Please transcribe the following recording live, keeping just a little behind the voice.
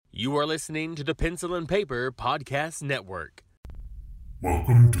You are listening to the Pencil and Paper Podcast Network.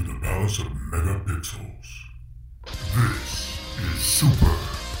 Welcome to the Palace of Megapixels. This is Super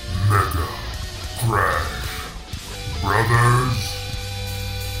Mega Crash Brothers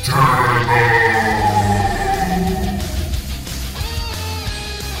Turbo!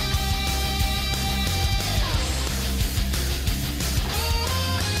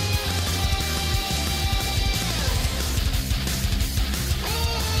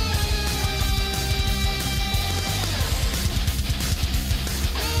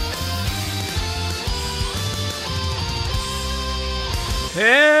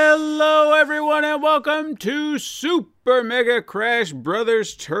 Hello everyone and welcome to Super Mega Crash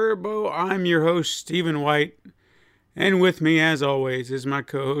Brothers Turbo. I'm your host Stephen White, and with me as always is my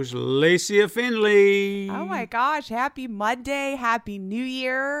co-host Lacey Finley. Oh my gosh, happy Monday, happy New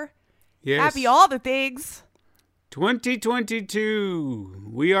Year, Yes. happy all the things. 2022.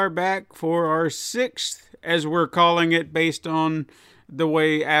 We are back for our sixth, as we're calling it, based on the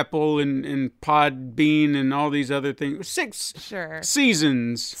way Apple and Podbean and all these other things. Six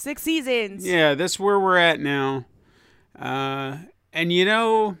seasons. 6 seasons. Yeah, that's where we're at now. And you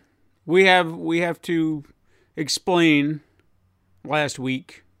know, we have to explain last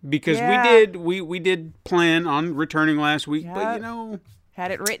week because we did plan on returning last week, but you know,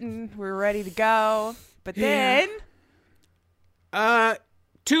 had it written, we were ready to go, but then 2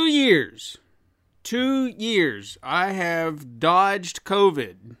 years. 2 years I have dodged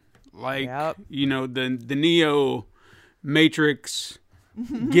COVID, like you know the Neo Matrix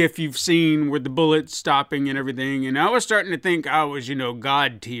gif you've seen with the bullets stopping and everything, and I was starting to think I was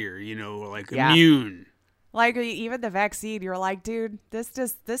God tier, like immune. Like even the vaccine, you're like, dude,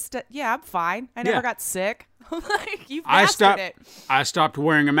 I'm fine. I never got sick. Like you've mastered it. I stopped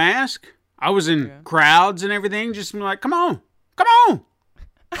wearing a mask. I was in crowds and everything, just like, come on.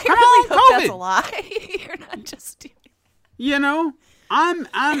 I really hope that's a lie. You're not just doing it. I'm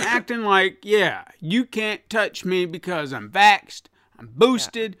acting like, you can't touch me because I'm vaxxed, I'm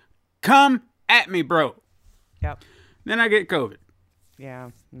boosted. Come at me, bro. Yep. Then I get COVID. Yeah.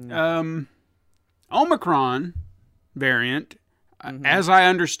 Omicron variant, as I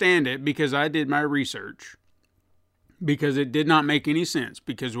understand it, because I did my research, because it did not make any sense.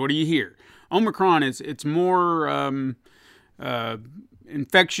 Because what do you hear? Omicron it's more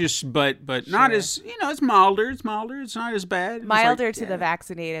infectious, but not as, it's milder. It's not as bad. Milder to the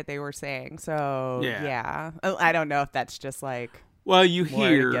vaccinated, they were saying. So, yeah. I don't know if that's just like, well, you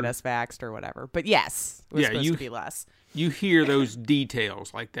hear to get us vaxxed or whatever. But yes, it was supposed to be less. You hear those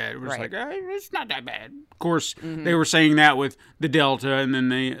details like that. It was like, it's not that bad. Of course, they were saying that with the Delta, and then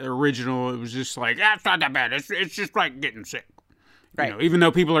the original, it was just like, it's not that bad. It's just like getting sick. Right. Even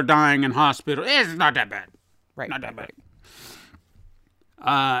though people are dying in hospital, it's not that bad. Right. Not that bad.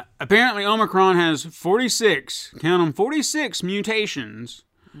 Apparently Omicron has 46 mutations,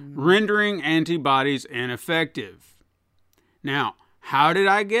 rendering antibodies ineffective. Now, how did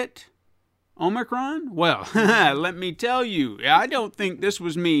I get Omicron? Well, let me tell you, I don't think this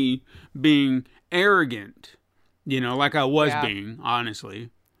was me being arrogant, like I was being, honestly.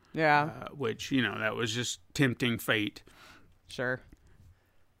 Yeah. Which, that was just tempting fate. Sure.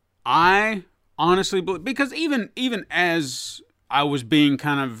 I honestly believe, because even as I was being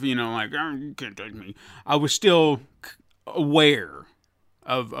kind of, like, oh, you can't touch me, I was still aware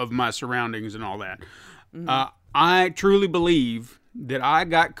of my surroundings and all that. I truly believe that I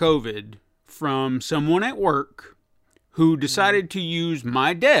got COVID from someone at work who decided to use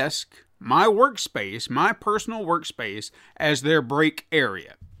my desk, my workspace, my personal workspace, as their break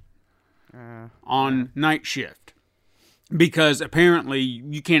area on night shift. Because apparently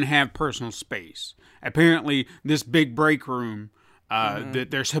you can't have personal space. Apparently this big break room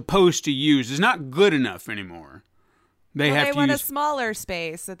that they're supposed to use is not good enough anymore. They want a smaller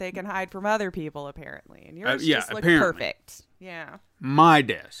space that they can hide from other people, apparently. And yours just look perfect. Yeah. My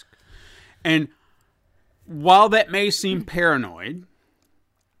desk. And while that may seem paranoid,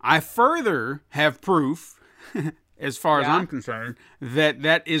 I further have proof, as far as I'm concerned,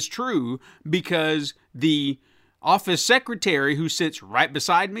 that is true, because the office secretary who sits right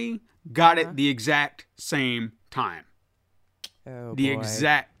beside me got it the exact same time. Oh, the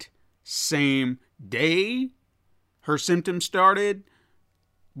exact same day her symptoms started.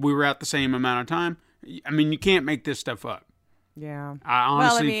 We were out the same amount of time. I mean, you can't make this stuff up. Yeah.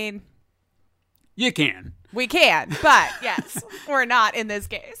 Honestly, you can. We can, but yes, we're not in this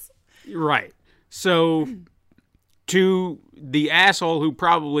case. Right. So, to the asshole who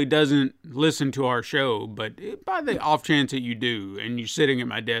probably doesn't listen to our show, but by the off chance that you do, and you're sitting at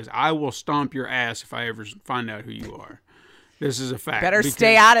my desk, I will stomp your ass if I ever find out who you are. This is a fact. Better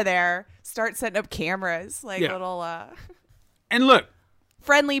stay out of there. Start setting up cameras, like little and look,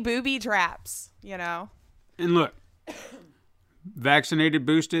 friendly booby traps, you know. And look, vaccinated,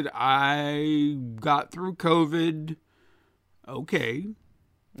 boosted, I got through COVID. Okay.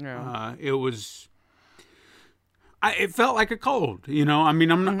 Yeah. It felt like a cold, you know. I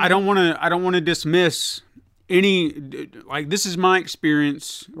mean, I don't want to dismiss any, like, this is my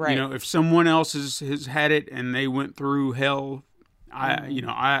experience. Right. You know, if someone else has had it and they went through hell,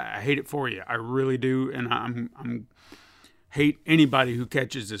 I hate it for you. I really do, and I'm hate anybody who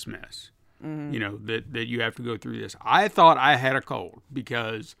catches this mess. You know, that you have to go through this. I thought I had a cold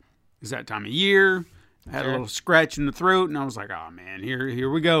because it's that time of year. I had a little scratch in the throat, and I was like, oh man, here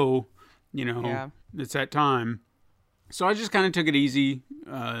we go. You know, it's that time. So I just kind of took it easy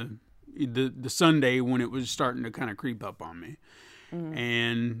the Sunday when it was starting to kind of creep up on me.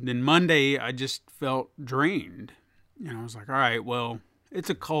 And then Monday, I just felt drained. And I was like, all right, well, it's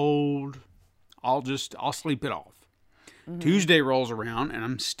a cold. I'll sleep it off. Tuesday rolls around, and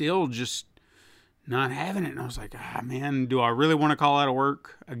I'm still just not having it. And I was like, man, do I really want to call out of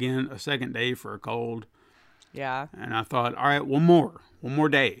work again a second day for a cold? Yeah. And I thought, all right, one more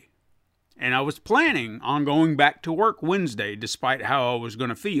day. And I was planning on going back to work Wednesday, despite how I was going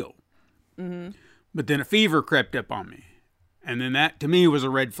to feel. But then a fever crept up on me. And then that, to me, was a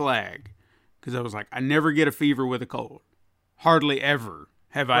red flag. Because I was like, I never get a fever with a cold. Hardly ever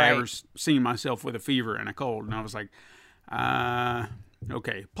have I ever seen myself with a fever and a cold. And I was like,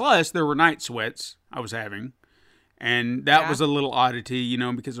 okay. Plus, there were night sweats I was having. And that was a little oddity, you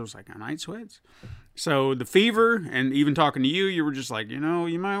know, because I was like, night sweats? So the fever, and even talking to you, you were just like, you know,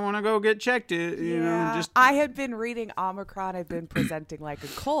 you might want to go get checked. I had been reading Omicron. I'd been presenting like a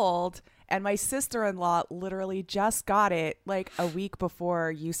cold, and my sister-in-law literally just got it like a week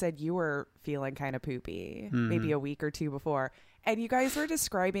before you said you were feeling kind of poopy, maybe a week or two before. And you guys were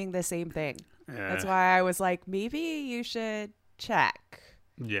describing the same thing. That's why I was like, maybe you should check.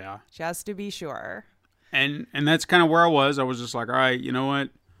 Yeah. Just to be sure. And that's kind of where I was. I was just like, all right, you know what?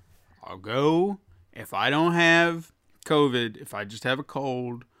 I'll go. If I don't have COVID, if I just have a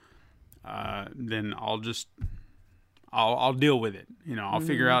cold, then I'll deal with it. You know, I'll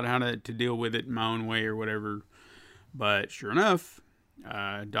figure out how to deal with it in my own way or whatever. But sure enough,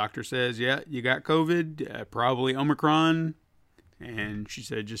 doctor says, yeah, you got COVID, probably Omicron. And she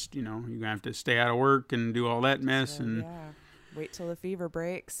said, just, you know, you're going to have to stay out of work and do all that mess. Wait till the fever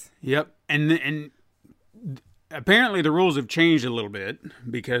breaks. Yep. And apparently the rules have changed a little bit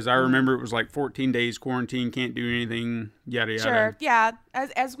because I remember it was like 14 days quarantine, can't do anything, yada, yada. Sure. Yeah.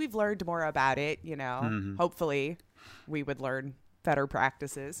 As we've learned more about it, you know, hopefully we would learn better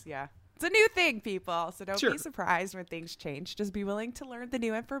practices. Yeah. It's a new thing, people. So don't be surprised when things change. Just be willing to learn the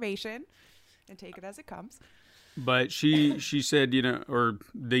new information and take it as it comes. But she said, you know, or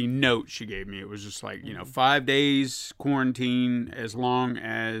the note she gave me, it was just like, you know, 5 days quarantine as long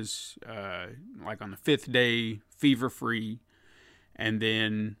as, like on the 5th day, fever-free, and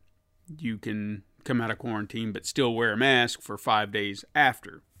then you can come out of quarantine but still wear a mask for 5 days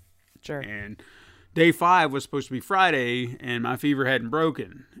after. Sure. And day 5 was supposed to be Friday, and my fever hadn't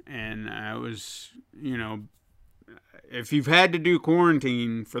broken. And I was, you know, if you've had to do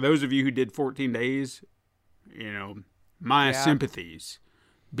quarantine, for those of you who did 14 days... You know, my sympathies,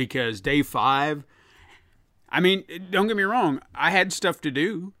 because day 5, I mean, don't get me wrong, I had stuff to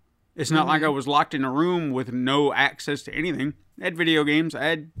do. It's not like I was locked in a room with no access to anything. I had video games, I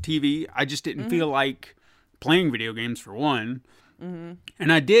had TV. I just didn't feel like playing video games for one. And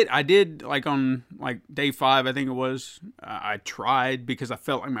I did like on like day 5, I think it was, I tried because I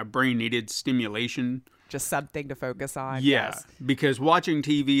felt like my brain needed stimulation. Just something to focus on. Yeah, because watching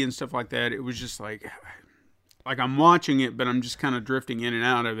TV and stuff like that, it was just like I'm watching it, but I'm just kind of drifting in and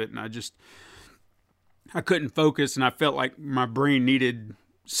out of it. And I couldn't focus, and I felt like my brain needed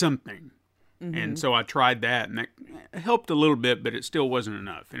something. And so I tried that, and that helped a little bit, but it still wasn't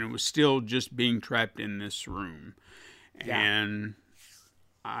enough. And it was still just being trapped in this room. Yeah. And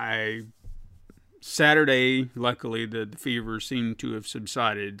Saturday, luckily, the fever seemed to have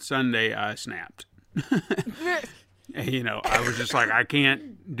subsided. Sunday, I snapped. You know, I was just like, I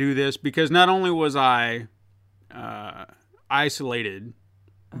can't do this, because not only was I isolated,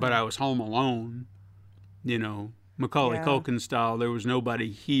 but I was home alone, you know, Macaulay Culkin style. There was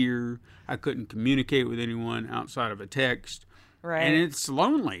nobody here. I couldn't communicate with anyone outside of a text. Right. And it's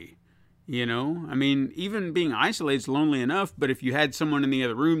lonely, you know. I mean, even being isolated is lonely enough, but if you had someone in the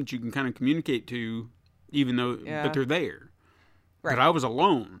other room that you can kind of communicate to, even though, but they're there. Right. But I was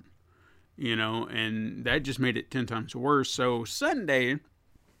alone, you know, and that just made it 10 times worse. So Sunday,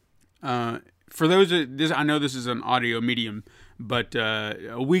 for those this, I know this is an audio medium, but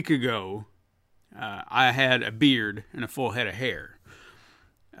a week ago, I had a beard and a full head of hair.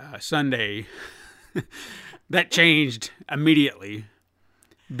 Sunday, that changed immediately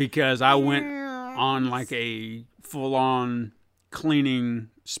because I went on like a full-on cleaning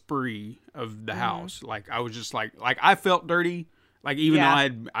spree of the house. Like I was just like I felt dirty. Like even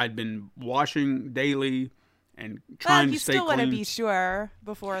though I'd been washing daily and trying to stay clean. You still want to be sure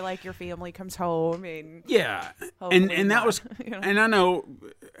before like your family comes home and and that was and I know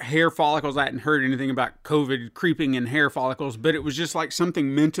hair follicles. I hadn't heard anything about COVID creeping in hair follicles, but it was just like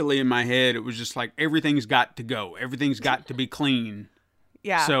something mentally in my head. It was just like everything's got to go. Everything's got to be clean.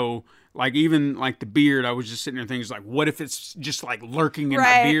 Yeah. So like even like the beard, I was just sitting there thinking, like, what if it's just like lurking in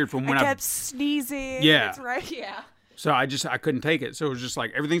my beard from when I kept sneezing. Yeah. That's right. Yeah. So I couldn't take it. So it was just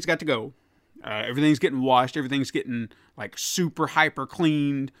like everything's got to go. Everything's getting washed. Everything's getting like super hyper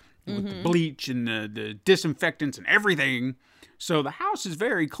cleaned with the bleach and the disinfectants and everything. So the house is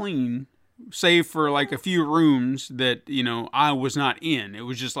very clean, save for like a few rooms that, you know, I was not in. It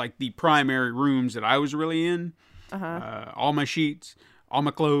was just like the primary rooms that I was really in. All my sheets, all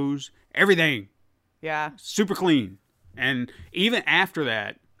my clothes, everything. Yeah. Super clean. And even after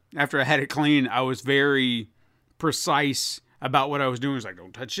that, after I had it clean, I was very precise about what I was doing. I was like,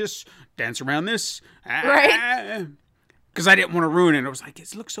 don't touch this, dance around this. Right. Because I didn't want to ruin it. I was like,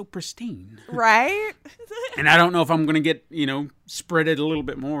 it looks so pristine. Right. And I don't know if I'm going to get, you know, spread it a little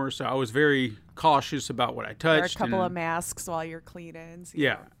bit more. So I was very cautious about what I touched. Wear a couple of masks while you're cleaning. So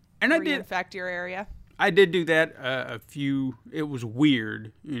yeah. And I did infect your area. I did do that it was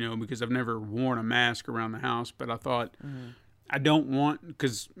weird, you know, because I've never worn a mask around the house, but I thought I don't want,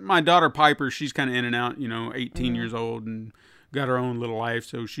 because my daughter Piper, she's kind of in and out, you know, 18 years old and got her own little life,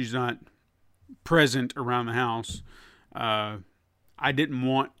 so she's not present around the house. I didn't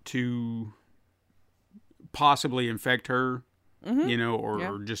want to possibly infect her, you know,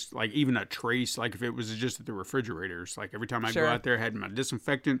 or just like even a trace, like if it was just at the refrigerators, like every time I go out there, I had my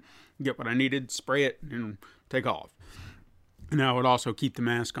disinfectant, get what I needed, spray it, and take off. And I would also keep the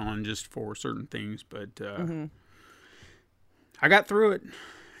mask on just for certain things, but I got through it.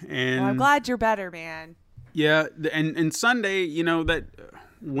 And I'm glad you're better, man. Yeah, and Sunday, you know, that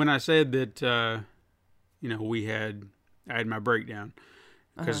when I said that, you know, I had my breakdown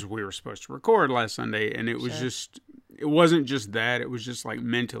because we were supposed to record last Sunday, and it was it wasn't just that. It was just like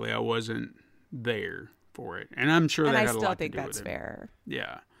mentally I wasn't there for it. And I'm sure that had a lot to do with it. I still think that's fair.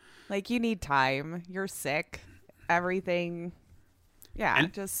 Yeah. Like, you need time. You're sick. Everything. Yeah,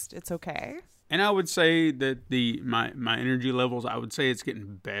 it's okay. And I would say that my energy levels, I would say it's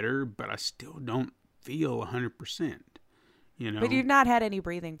getting better, but I still don't feel 100%. You know? But you've not had any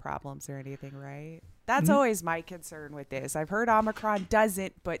breathing problems or anything, right? That's always my concern with this. I've heard Omicron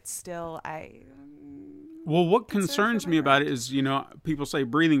doesn't, but still Well, what concerns me about it is, you know, people say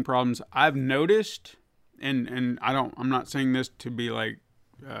breathing problems. I've noticed, and I'm not saying this to be like,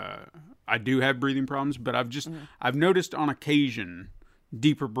 I do have breathing problems, but I've noticed on occasion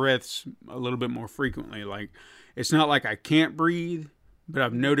deeper breaths a little bit more frequently. Like, it's not like I can't breathe, but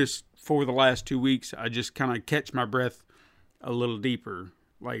I've noticed for the last 2 weeks, I just kind of catch my breath a little deeper.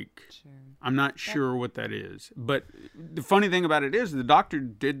 Like, I'm not sure what that is. But the funny thing about it is the doctor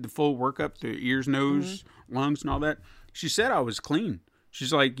did the full workup, the ears, nose, lungs, and all that. She said I was clean.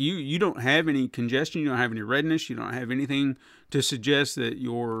 She's like, you don't have any congestion. You don't have any redness. You don't have anything to suggest that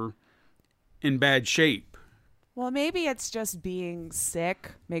you're in bad shape. Well, maybe it's just being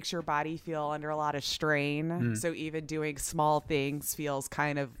sick makes your body feel under a lot of strain. So even doing small things feels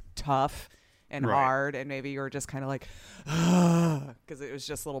kind of tough and hard, and maybe you're just kind of like, because it was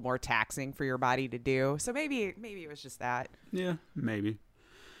just a little more taxing for your body to do. So maybe it was just that. Yeah, maybe.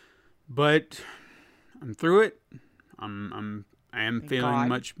 But I'm through it. I am feeling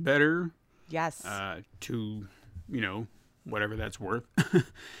much better. Yes. To, you know, whatever that's worth.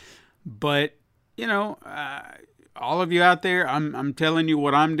 But, you know, all of you out there, I'm telling you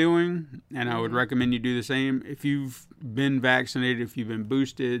what I'm doing, and I would recommend you do the same. If you've been vaccinated, if you've been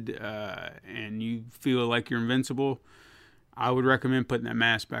boosted, and you feel like you're invincible, I would recommend putting that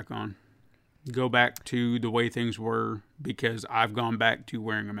mask back on. Go back to the way things were, because I've gone back to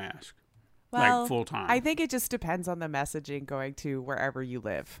wearing a mask. Like full time. I think it just depends on the messaging going to wherever you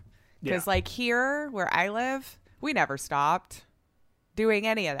live. Because like here where I live, we never stopped doing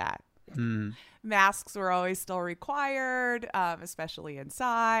any of that. Masks were always still required, especially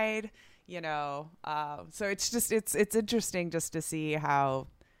inside, you know. So it's interesting just to see how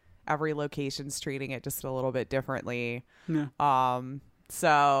every location's treating it just a little bit differently. Yeah.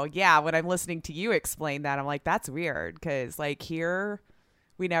 So yeah, when I'm listening to you explain that, I'm like, that's weird, because like here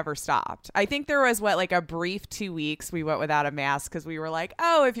we never stopped. I think there was like a brief 2 weeks we went without a mask because we were like,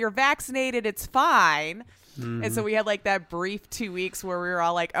 oh, if you're vaccinated, it's fine. And so we had like that brief 2 weeks where we were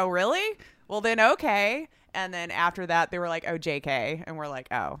all like, oh, really? Well, then, okay. And then after that, they were like, oh, JK. And we're like,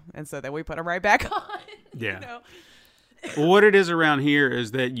 oh. And so then we put them right back on. Yeah. You know? Well, what it is around here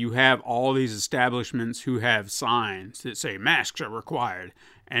is that you have all these establishments who have signs that say masks are required.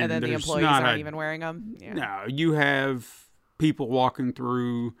 And then the employees aren't even wearing them? Yeah. No, you have people walking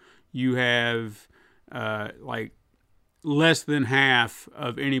through. You have like less than half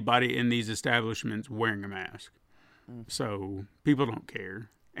of anybody in these establishments wearing a mask. So people don't care.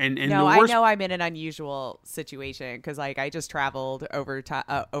 And no, the worst, I know I'm in an unusual situation because like I just traveled over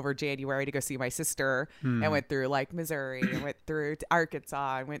January to go see my sister and went through like Missouri and went through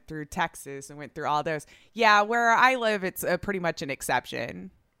Arkansas and went through Texas and went through all those. Yeah, where I live, it's pretty much an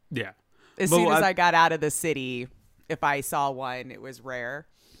exception. Yeah. As soon as I got out of the city, if I saw one, it was rare.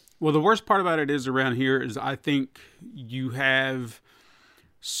 Well, the worst part about it is around here is I think you have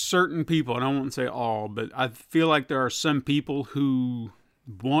certain people, and I won't say all, but I feel like there are some people who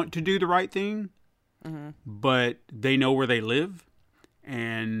want to do the right thing, but they know where they live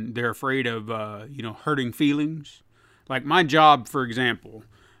and they're afraid of, hurting feelings. Like my job, for example,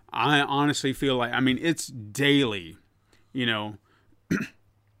 I honestly feel like, I mean, it's daily,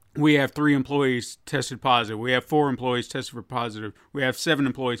 we have 3 employees tested positive. We have 4 employees tested for positive. We have 7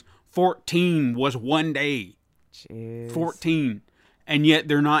 employees. 14 was one day. Jeez. 14. And yet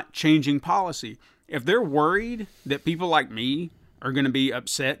they're not changing policy. If they're worried that people like me are going to be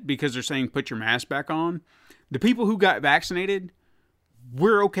upset because they're saying put your mask back on, the people who got vaccinated,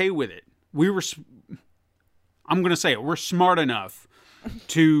 we're okay with it. I'm going to say it, we're smart enough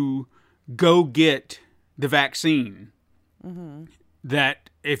to go get the vaccine. That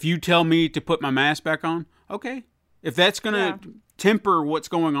if you tell me to put my mask back on, okay. If that's going to temper what's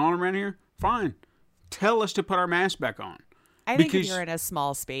going on around here, fine. Tell us to put our mask back on. I think if you're in a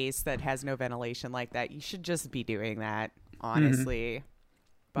small space that has no ventilation like that, you should just be doing that, honestly.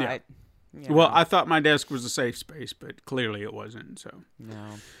 But, Well, I thought my desk was a safe space, but clearly it wasn't, so. No.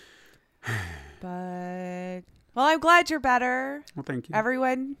 But, well, I'm glad you're better. Well, thank you.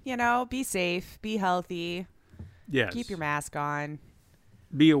 Everyone, be safe, be healthy. Yes. Keep your mask on.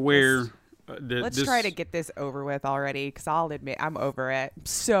 Be aware. Let's try to get this over with already, because I'll admit I'm over it. I'm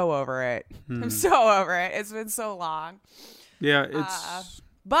so over it. I'm so over it. It's been so long. Yeah, it's...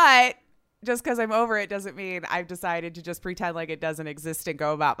 but just because I'm over it doesn't mean I've decided to just pretend like it doesn't exist and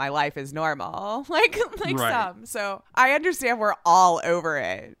go about my life as normal. Like right. Some. So I understand we're all over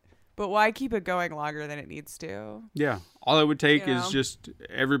it. But why keep it going longer than it needs to? Yeah. All it would take is just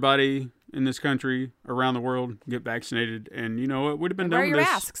everybody in this country, around the world, get vaccinated. And, it would have been done with this. Wear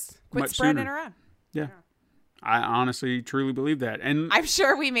your masks. Quit spreading it around. Yeah. I honestly, truly believe that. And I'm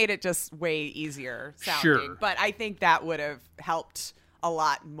sure we made it just way easier sounding. Sure. But I think that would have helped a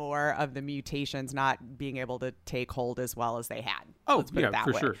lot more of the mutations not being able to take hold as well as they had. Oh, Let's put it that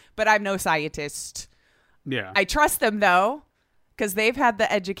for way. sure. But I'm no scientist. Yeah. I trust them, though, because they've had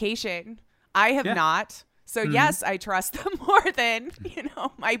the education. I have not. So, yes, I trust them more than,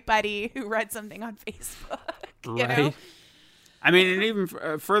 my buddy who read something on Facebook. Right. I mean, and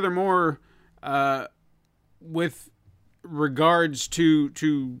even furthermore, with regards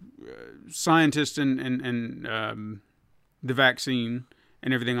to scientists and the vaccine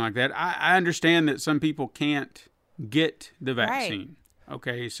and everything like that, I understand that some people can't get the vaccine. Right.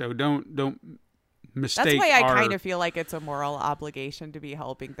 Okay, so don't mistake. That's why I kind of feel like it's a moral obligation to be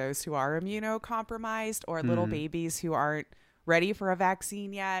helping those who are immunocompromised or little babies who aren't ready for a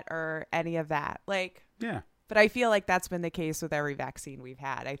vaccine yet or any of that. Like, yeah. But I feel like that's been the case with every vaccine we've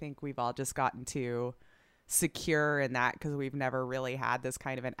had. I think we've all just gotten too secure in that because we've never really had this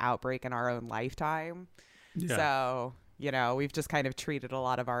kind of an outbreak in our own lifetime. Yeah. So, we've just kind of treated a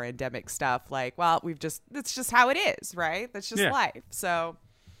lot of our endemic stuff like, well, it's just how it is, right? That's just life. So,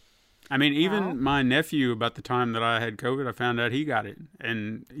 I mean, even my nephew, about the time that I had COVID, I found out he got it.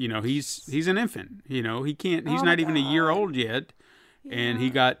 And, he's an infant, he's not even a year old yet. Yeah. And he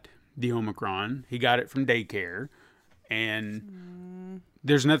got the Omicron. He got it from daycare. And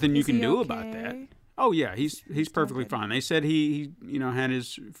there's nothing you can do about that. Oh, yeah, he's perfectly fine. They said he had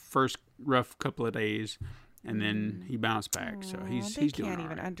his first rough couple of days. And then he bounced back, so he's doing all right. They can't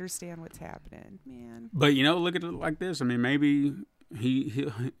even understand what's happening, man. But look at it like this. I mean, maybe he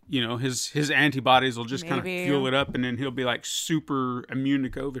his antibodies will just kind of fuel it up, and then he'll be like super immune to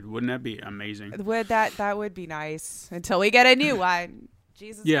COVID. Wouldn't that be amazing? That would be nice until we get a new one.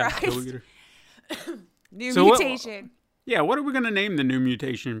 Jesus Christ, we get new mutation. Yeah, what are we going to name the new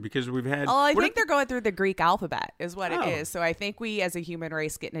mutation? Because we've had... Oh, I what think if- they're going through the Greek alphabet is what Oh. it is. So I think we as a human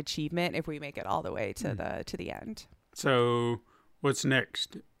race get an achievement if we make it all the way to the end. So, what's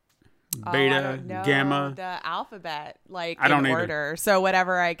next? I Beta, don't know gamma? the alphabet, like I don't in either. order. So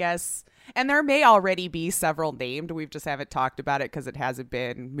whatever, I guess. And there may already be several named. We just haven't talked about it because it hasn't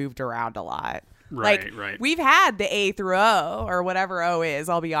been moved around a lot. Right, like, right. We've had the A through O or whatever O is.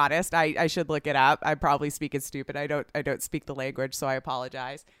 I'll be honest. I should look it up. I'm probably speaking stupid. I don't speak the language, so I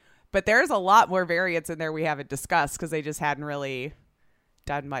apologize. But there's a lot more variants in there we haven't discussed because they just hadn't really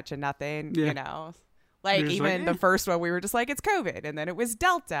done much of nothing. Yeah. You know. Like, They're just even like, the eh. first one, we were just like, it's COVID. And then it was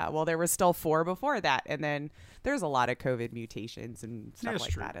Delta. Well, there was still 4 before that. And then there's a lot of COVID mutations and stuff That's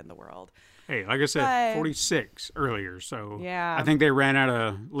like true. that in the world. Hey, like I said, But- 46 earlier, so Yeah. I think they ran out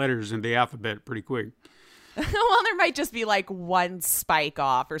of letters in the alphabet pretty quick. Well, there might just be like one spike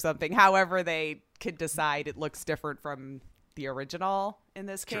off or something. However, they could decide it looks different from the original in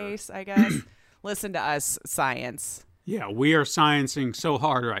this case, I guess. Listen to us, science. Yeah, we are sciencing so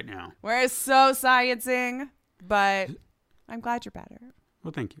hard right now. We're so sciencing, but I'm glad you're better.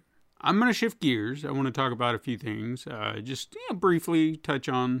 Well, thank you. I'm going to shift gears. I want to talk about a few things. Just briefly touch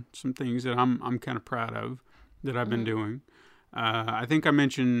on some things that I'm kind of proud of that I've been doing. I think I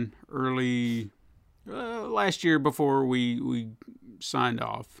mentioned early last year before we signed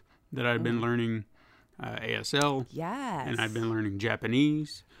off that I'd been learning ASL. Yes. And I've been learning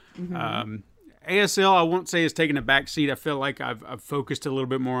Japanese. ASL, I won't say it's taken a back seat. I feel like I've focused a little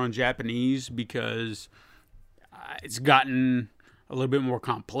bit more on Japanese because it's gotten a little bit more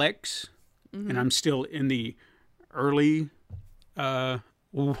complex, and I'm still in the early, I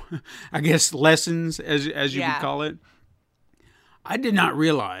guess, lessons, as you Yeah. could call it. I did not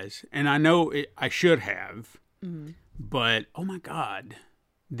realize, and I know I should have, but oh my God,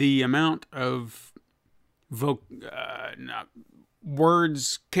 the amount of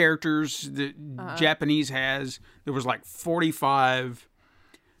words, characters that Japanese has. There was like 45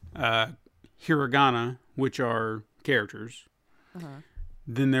 hiragana, which are characters.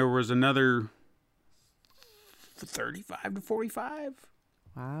 Then there was another 35 to 45.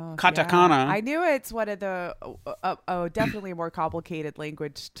 Wow. Katakana. Yeah. I knew it's one of the definitely a more complicated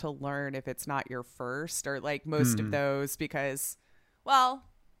language to learn if it's not your first or like most of those because, well,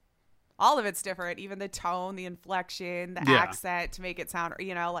 all of it's different. Even the tone, the inflection, the Yeah. accent to make it sound,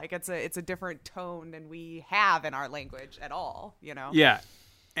 like it's a different tone than we have in our language at all, Yeah.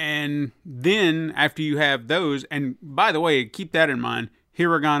 And then after you have those, and by the way, keep that in mind,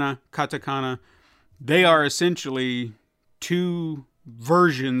 hiragana, katakana, they are essentially two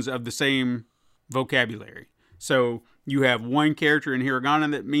versions of the same vocabulary. So you have one character in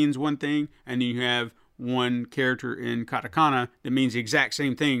hiragana that means one thing, and then you have one character in katakana that means the exact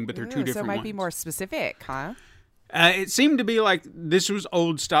same thing, but they're two different so it might ones. be more specific, huh? It seemed to be like this was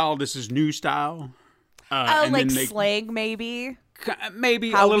old style, this is new style. And Like then they- slang, maybe.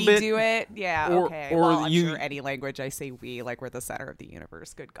 maybe How a little we bit. do it. Yeah, Or- okay. or Well, I'm you- sure any language I say we, like we're the center of the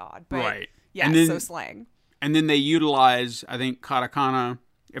universe. Good God. But Right. yeah, And then- so slang. And then they utilize, I think, katakana,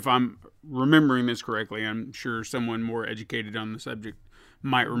 if I'm remembering this correctly. I'm sure someone more educated on the subject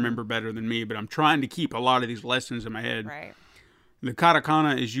might remember better than me, but I'm trying to keep a lot of these lessons in my head. Right. The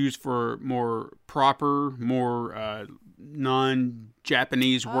katakana is used for more proper, more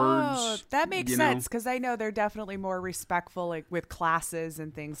non-Japanese Oh, words. that makes you know? sense because I know they're definitely more respectful like with classes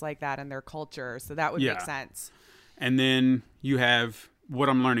and things like that in their culture. So that would Yeah. make sense. And then you have what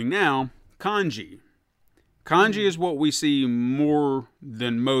I'm learning now, kanji. Kanji is what we see more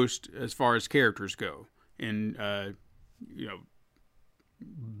than most as far as characters go in,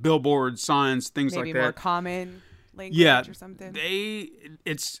 billboards, signs, things Maybe like more that. common language Yeah, or something.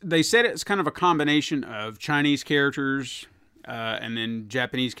 they said it's kind of a combination of Chinese characters and then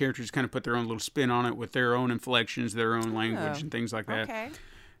Japanese characters kind of put their own little spin on it with their own inflections, their own language, and things like that. Okay.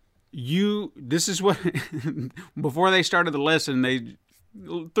 This is what before they started the lesson, they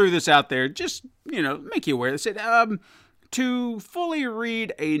threw this out there, just make you aware. They said to fully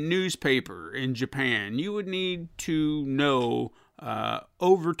read a newspaper in Japan, you would need to know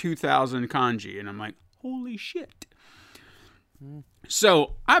over 2,000 kanji, and I'm like, holy shit.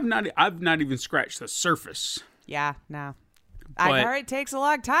 So I've not even scratched the surface. Yeah, no. I But- know it takes a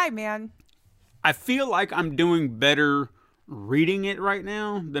long time, man. I feel like I'm doing better reading it right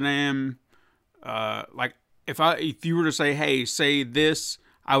now than I am. Like if you were to say, "Hey, say this,"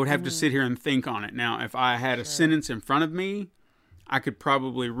 I would have to sit here and think on it. Now, if I had a sentence in front of me, I could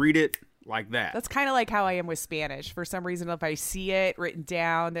probably read it like that. That's kind of like how I am with Spanish. For some reason, if I see it written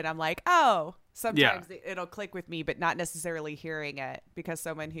down, then I'm like, oh, sometimes it'll click with me, but not necessarily hearing it, because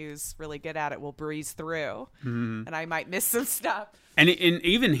someone who's really good at it will breeze through and I might miss some stuff. And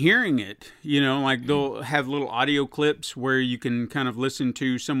even hearing it, like they'll have little audio clips where you can kind of listen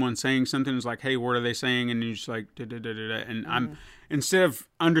to someone saying something. It's like, hey, what are they saying? And you're just like, da, da, da, da, da. And instead of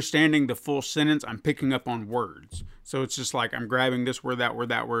understanding the full sentence, I'm picking up on words. So it's just like I'm grabbing this word, that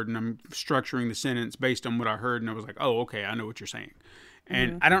word, and I'm structuring the sentence based on what I heard. And I was like, oh, okay, I know what you're saying.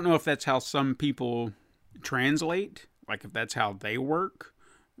 And I don't know if that's how some people translate, like if that's how they work.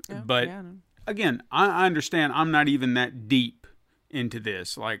 But again, I understand I'm not even that deep into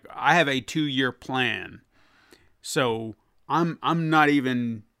this. Like, I have a 2-year plan. So I'm not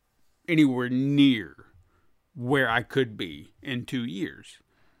even anywhere near where I could be in 2 years.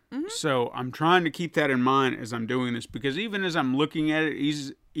 So I'm trying to keep that in mind as I'm doing this, because even as I'm looking at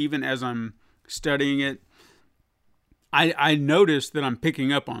it, even as I'm studying it, I notice that I'm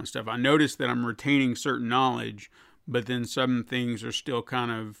picking up on stuff. I notice that I'm retaining certain knowledge, but then some things are still kind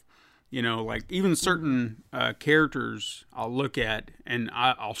of, like even certain characters I'll look at and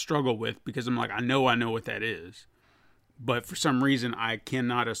I'll struggle with, because I'm like, I know what that is. But for some reason, I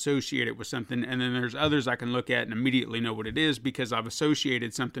cannot associate it with something. And then there's others I can look at and immediately know what it is, because I've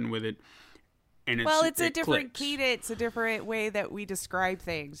associated something with it. And it's a different cadence, a different way that we describe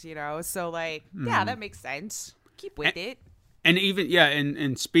things, So, like, yeah, that makes sense. Keep with it. And even,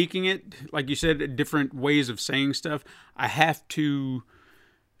 and speaking it, like you said, different ways of saying stuff. I have to,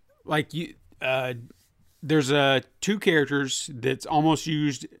 like, there's 2 characters that's almost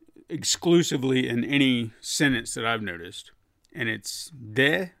used exclusively in any sentence that I've noticed, and it's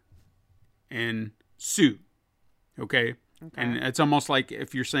de and su. Okay? And it's almost like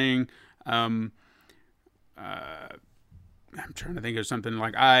if you're saying, I'm trying to think of something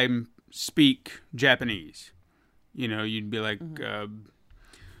like, I speak Japanese. You'd be like,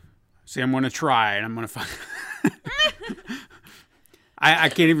 say I'm going to try, and I'm going to find. I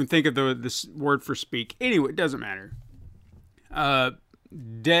can't even think of this word for speak. Anyway, it doesn't matter.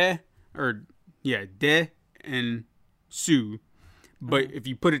 De and su, but if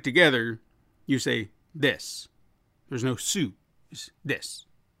you put it together, you say this. There's no su. It's this.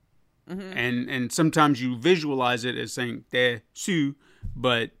 And sometimes you visualize it as saying de su,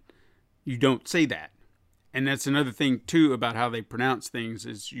 but you don't say that. And that's another thing too about how they pronounce things,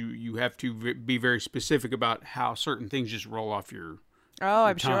 is you have to be very specific about how certain things just roll off your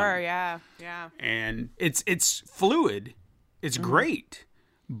I'm tongue. sure, yeah. And it's fluid. It's great,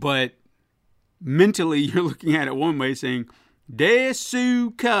 but mentally you're looking at it one way, saying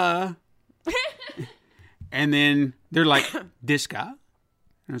desuka, and then they're like diska, and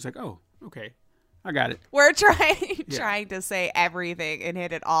I was like, oh, okay, I got it. We're trying to say everything and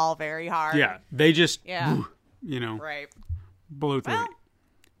hit it all very hard. Yeah, they just right, blow through it.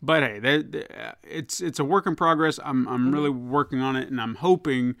 But hey, it's a work in progress. I'm really working on it, and I'm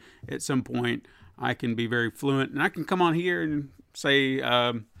hoping at some point I can be very fluent, and I can come on here and say,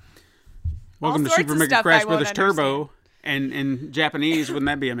 welcome to Super Mega Crash Brothers Turbo, and in Japanese. Wouldn't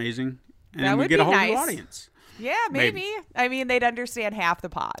that be amazing? And that we would get a be whole nice. new audience. Yeah, maybe. I mean, they'd understand half the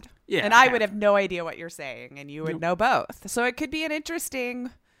pod. Yeah, and I would have no idea what you're saying, and you would know both. So it could be an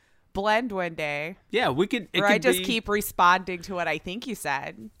interesting blend one day. Yeah, we could. Or I just keep responding to what I think you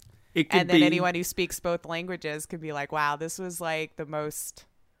said. It could and then be, anyone who speaks both languages could be like, wow, this was like the most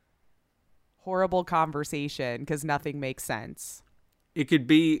horrible conversation because nothing makes sense. It could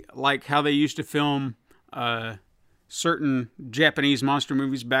be like how they used to film certain Japanese monster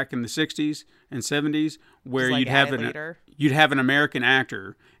movies back in the 60s and 70s, where like you'd have an American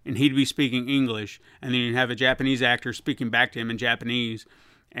actor and he'd be speaking English, and then you'd have a Japanese actor speaking back to him in Japanese,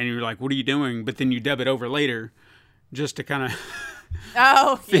 and you're like, what are you doing? But then you dub it over later just to kind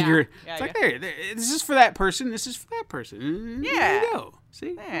of figure it. Yeah, it's like, there, this is for that person, this is for that person. Yeah. There you go.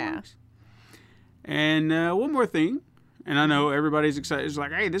 See? Yeah. And one more thing. And I know everybody's excited. It's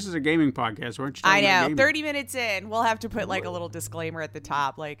like, hey, this is a gaming podcast. Why aren't you talking about gaming? 30 minutes in. We'll have to put like a little disclaimer at the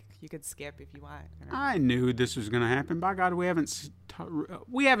top. Like, you could skip if you want. I knew this was going to happen. By God, we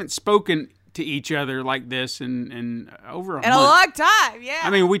haven't spoken to each other like this in over a month. In a long time, yeah. I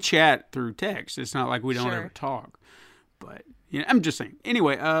mean, we chat through text. It's not like we don't ever talk. But I'm just saying.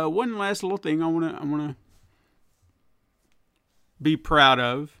 Anyway, one last little thing I wanna be proud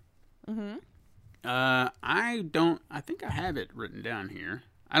of. Mm-hmm. I think I have it written down here.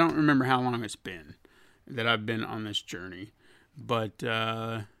 I don't remember how long it's been that I've been on this journey, but,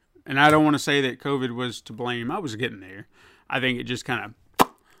 and I don't want to say that COVID was to blame. I was getting there. I think it just kind of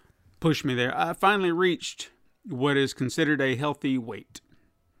pushed me there. I finally reached what is considered a healthy weight.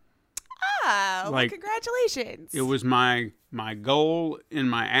 Well, Like, congratulations. it was my goal in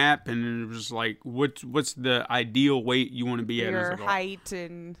my app, and it was like, what's the ideal weight you want to be at as your a goal? height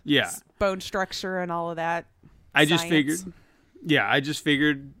and Yeah. bone structure and all of that. I just science.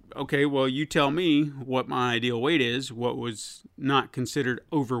 figured, okay, well, you tell me what my ideal weight is, what was not considered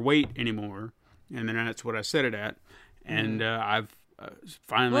overweight anymore, and then that's what I set it at, and I've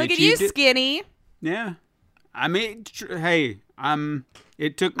finally Look at you, achieved it. skinny. Yeah, I mean, hey,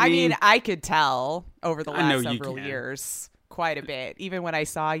 it took me. I mean, I could tell over the I know last you several can. years quite a bit. Even when I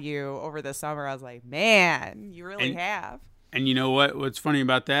saw you over the summer, I was like, man, you really And- have. And you know what? What's funny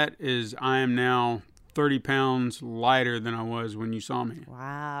about that is I am now 30 pounds lighter than I was when you saw me.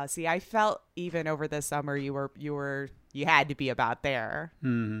 Wow. See, I felt even over the summer you had to be about there.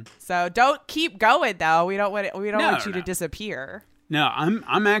 Mm-hmm. So don't keep going though. We don't want you No. to disappear. No, I'm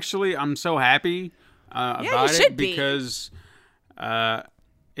so happy you about should it be. because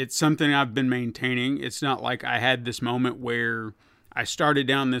it's something I've been maintaining. It's not like I had this moment where I started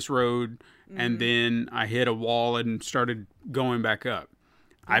down this road and then I hit a wall and started going back up.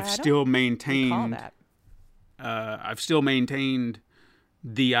 I've I don't still Call maintained. that. I've still maintained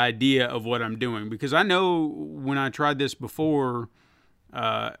the idea of what I'm doing because I know when I tried this before,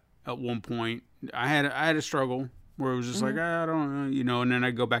 at one point I had a struggle where it was just like I don't know, and then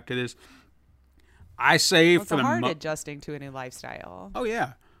I go back to this. I say Well, for it's the hard adjusting to a new lifestyle. oh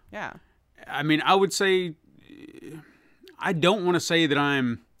yeah, Yeah. I mean I would say I don't want to say that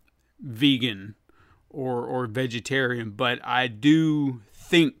I'm vegan or vegetarian, but I do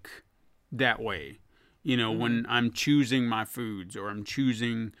think that way. You know, when I'm choosing my foods or I'm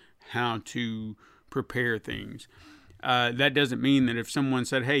choosing how to prepare things. That doesn't mean that if someone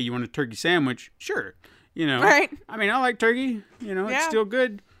said, hey, you want a turkey sandwich? Sure. You know, Right. I mean, I like turkey. You know, it's Yeah. still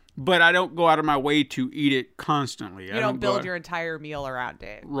good. But I don't go out of my way to eat it constantly. You don't build your entire meal around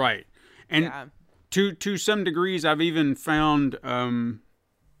it. Right. And Yeah. to some degrees, I've even found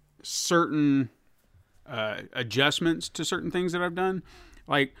certain adjustments to certain things that I've done.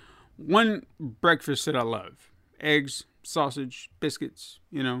 Like one breakfast that I love, eggs, sausage, biscuits,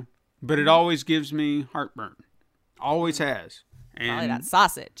 you know, but it always gives me heartburn. Always has. Probably And that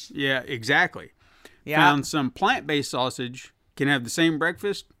sausage. yeah, exactly. Yeah. Found some plant-based sausage, can have the same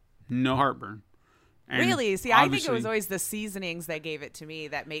breakfast, no heartburn. And Really? See, I think it was obviously- always the seasonings that gave it to me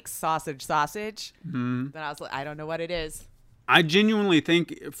that makes sausage. Then I was like, I don't know what it is. I genuinely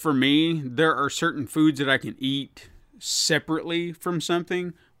think for me, there are certain foods that I can eat separately from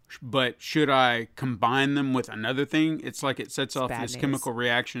something, but should I combine them with another thing, it's like it sets off bad this news. chemical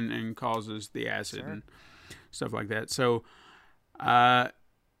reaction and causes the acid and stuff like that. So, yeah,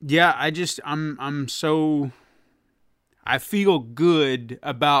 I'm so, I feel good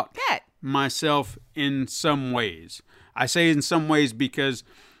about Good. myself in some ways. I say in some ways because,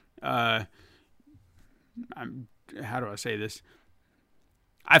 how do I say this?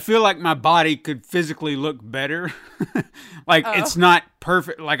 I feel like my body could physically look better. Like it's not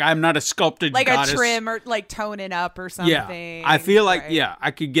perfect. Like I'm not a sculpted Like goddess. a trim or like toning up or something. Yeah, I feel like Right. yeah,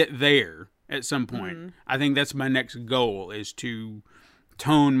 I could get there at some point. I think that's my next goal is to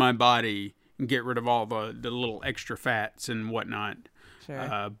tone my body and get rid of all the little extra fats and whatnot.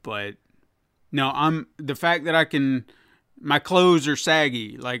 Sure. But no, the fact that I can. My clothes are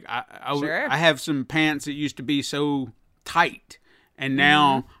saggy. Like Sure. I have some pants that used to be so tight, and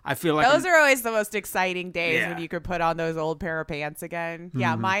now I feel like Those are always the most exciting days Yeah. when you could put on those old pair of pants again.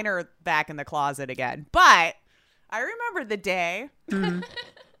 Yeah, mine are back in the closet again. But I remember the day.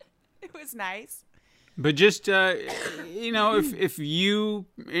 It was nice. But just you know, if you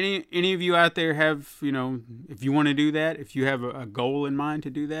any of you out there have if you want to do that, if you have a goal in mind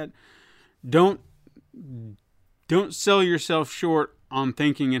to do that, don't sell yourself short on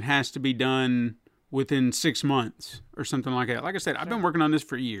thinking it has to be done within 6 months or something like that. Like I said, I've been working on this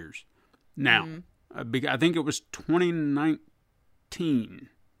for years now. I think it was 2019.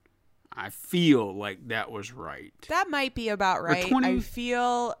 I feel like that was right. That might be about right. 20 I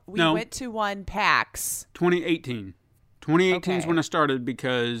feel we No. went to one PAX. 2018. 2018 is Okay. when I started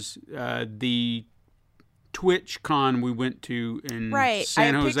because the Twitch con we went to in Right.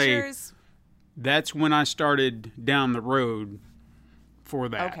 San I have Jose, pictures. that's when I started down the road for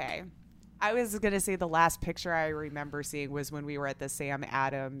that. Okay. I was going to say the last picture I remember seeing was when we were at the Sam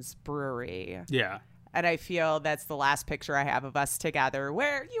Adams Brewery. Yeah. And I feel that's the last picture I have of us together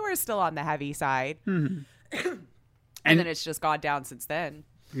where you were still on the heavy side. And then it's just gone down since then.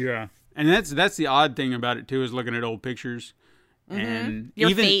 Yeah. And that's the odd thing about it too, is looking at old pictures. And Your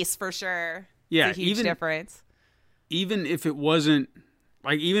even, face, for sure. Yeah, It's a huge difference. even if it wasn't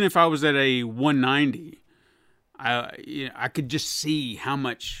like, even if I was at a 190, I could just see how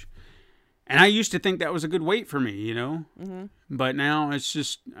much. And I used to think that was a good weight for me, you know? Mm-hmm. But now it's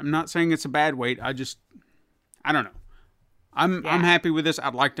just, I'm not saying it's a bad weight. I don't know. I'm happy with this.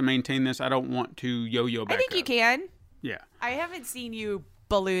 I'd like to maintain this. I don't want to yo-yo back I think up. you can. Yeah. I haven't seen you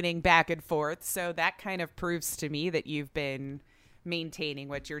ballooning back and forth, so that kind of proves to me that you've been maintaining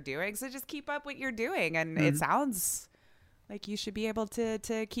what you're doing. So just keep up what you're doing, and it sounds like you should be able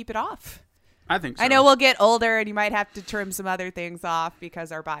to keep it off. I think so. I know we'll get older, and you might have to trim some other things off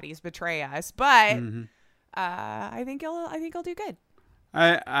because our bodies betray us, but I think you'll do good.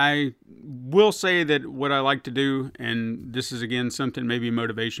 I will say that what I like to do, and this is again something maybe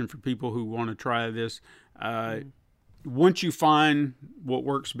motivation for people who want to try this. Once you find what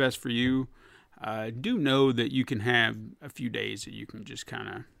works best for you, do know that you can have a few days that you can just kind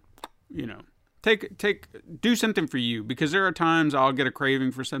of, you know, do something for you. Because there are times I'll get a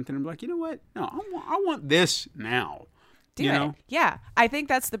craving for something and be like, you know what? No, I want this now. Do you it. know? Yeah. I think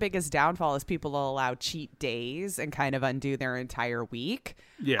that's the biggest downfall is people will allow cheat days and kind of undo their entire week.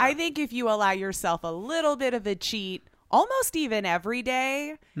 Yeah. I think if you allow yourself a little bit of a cheat, almost even every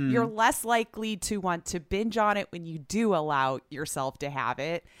day, you're less likely to want to binge on it when you do allow yourself to have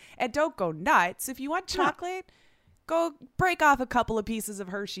it. And don't go nuts. If you want chocolate, go break off a couple of pieces of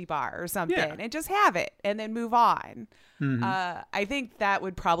Hershey bar or something and just have it and then move on. I think that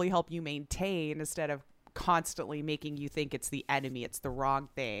would probably help you maintain instead of constantly making you think it's the enemy, it's the wrong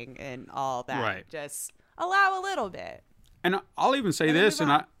thing and all that. Right. Just allow a little bit. And I'll even say this,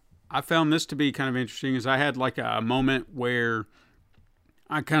 and I found this to be kind of interesting, is I had like a moment where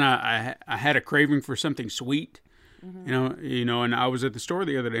I had a craving for something sweet, you know, and I was at the store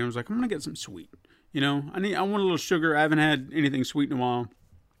the other day and I was like, I'm going to get some sweet, you know, I want a little sugar. I haven't had anything sweet in a while.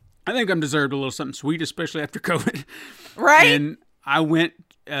 I think I'm deserved a little something sweet, especially after COVID. Right. And I went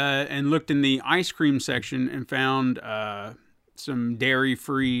and looked in the ice cream section and found some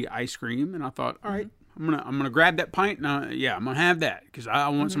dairy-free ice cream, and I thought, all right, I'm gonna grab that pint, and I'm gonna have that because I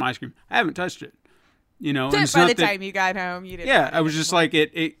want some ice cream. I haven't touched it, you know. And By the time you got home, you didn't. Yeah, I was just like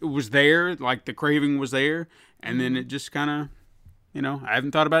it was there, like the craving was there, and then it just kind of, you know, I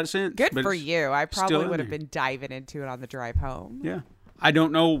haven't thought about it since. Good but for it's you. I still probably in would have there. been diving into it on the drive home. Yeah, I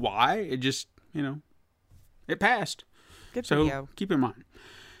don't know why. It just, you know, it passed. Good for So you. keep in mind.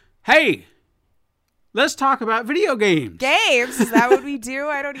 Hey, let's talk about video games. Games? Is that what we do?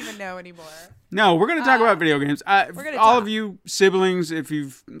 I don't even know anymore. No, we're going to talk about video games. we're gonna all talk. of you siblings, if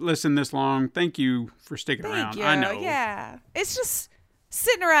you've listened this long, thank you for sticking Thank around. you. I know. Yeah. It's just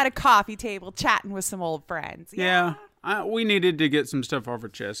sitting around a coffee table chatting with some old friends. Yeah. We needed to get some stuff off our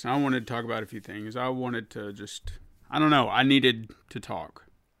chest. And I wanted to talk about a few things. I wanted to just, I don't know. I needed to talk.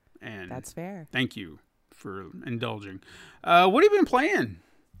 And That's fair. thank you for indulging. What have you been playing?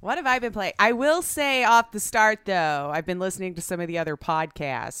 What have I been playing? I will say off the start, though, I've been listening to some of the other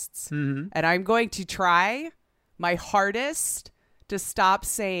podcasts, and I'm going to try my hardest to stop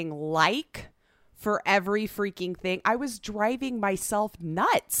saying like for every freaking thing. I was driving myself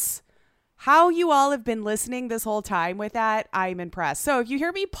nuts. How you all have been listening this whole time with that, I'm impressed. So if you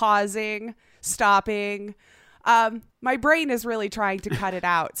hear me pausing, stopping, my brain is really trying to cut it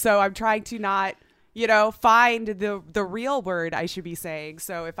out. So I'm trying to not, you know, find the real word I should be saying.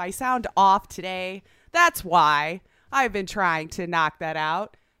 So if I sound off today, that's why. I've been trying to knock that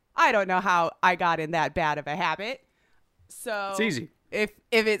out. I don't know how I got in that bad of a habit. So It's easy. If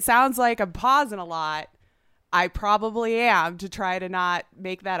it sounds like I'm pausing a lot, I probably am, to try to not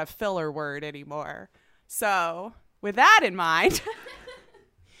make that a filler word anymore. So with that in mind,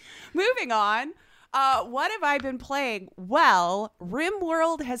 moving on. What have I been playing? Well,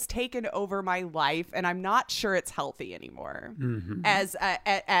 RimWorld has taken over my life, and I'm not sure it's healthy anymore. As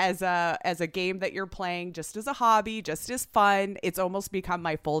a game that you're playing just as a hobby, just as fun, it's almost become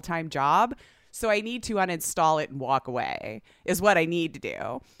my full-time job. So I need to uninstall it and walk away is what I need to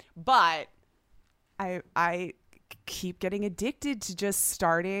do. But I keep getting addicted to just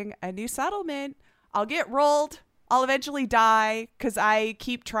starting a new settlement. I'll get rolled. I'll eventually die because I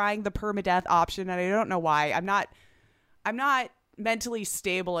keep trying the permadeath option, and I don't know why. I'm not mentally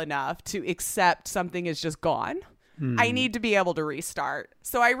stable enough to accept something is just gone. I need to be able to restart.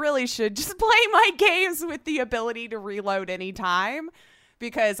 So I really should just play my games with the ability to reload anytime,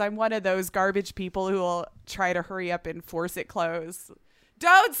 because I'm one of those garbage people who will try to hurry up and force it close.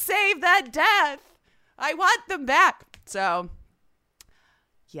 Don't save that death. I want them back. So,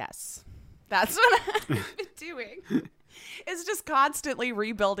 yes. That's what I've been doing. It's just constantly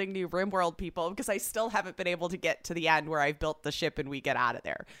rebuilding new RimWorld people, because I still haven't been able to get to the end where I've built the ship and we get out of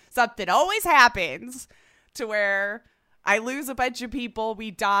there. Something always happens to where I lose a bunch of people, we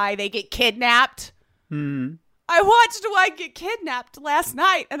die, they get kidnapped. I watched one get kidnapped last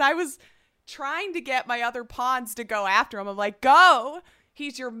night, and I was trying to get my other pawns to go after him. I'm like, go.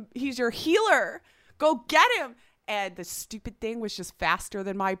 He's your healer. Go get him. And the stupid thing was just faster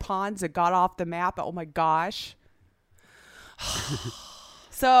than my pawns. It got off the map. Oh my gosh.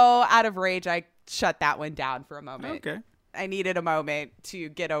 So out of rage, I shut that one down for a moment. Okay. I needed a moment to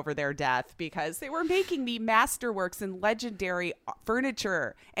get over their death because they were making me masterworks and legendary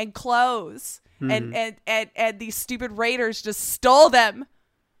furniture and clothes. And these stupid raiders just stole them.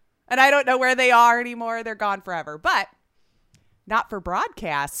 And I don't know where they are anymore. They're gone forever. But Not for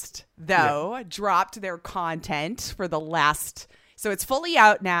Broadcast, though, dropped their content for the last. So it's fully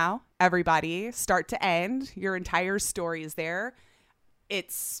out now, everybody, start to end. Your entire story is there.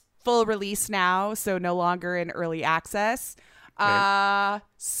 It's full release now, so no longer in early access. Okay.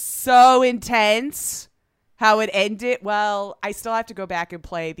 So intense how it ended. Well, I still have to go back and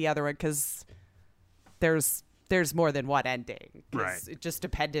play the other one because there's more than one ending. 'Cause Right. it just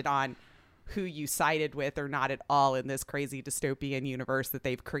depended on who you sided with or not at all in this crazy dystopian universe that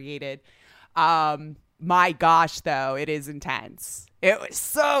they've created. My gosh, though, it is intense. It was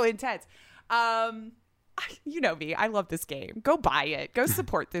so intense. You know me. I love this game. Go buy it. Go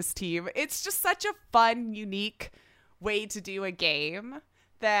support this team. It's just such a fun, unique way to do a game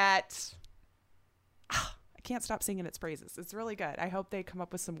that I can't stop singing its praises. It's really good. I hope they come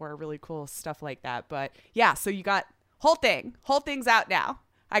up with some more really cool stuff like that. But yeah, so you got whole thing's out now.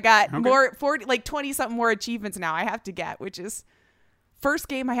 I got more 40, like 20 something more achievements now I have to get, which is first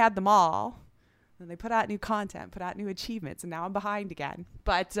game I had them all. Then they put out new content, put out new achievements, and now I'm behind again.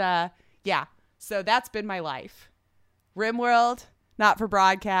 But yeah, so that's been my life. RimWorld, Not for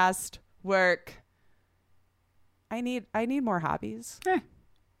Broadcast, work. I need more hobbies. I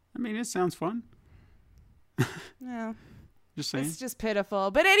mean, it sounds fun. No, Just saying. it's just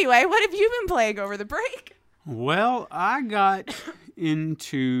pitiful. But anyway, what have you been playing over the break? Well, I got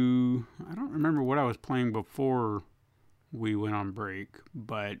into, I don't remember what I was playing before we went on break,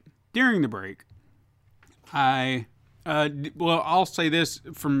 but during the break, I'll say this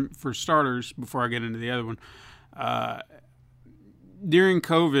for starters before I get into the other one. During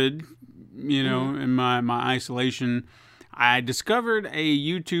COVID, in my isolation, I discovered a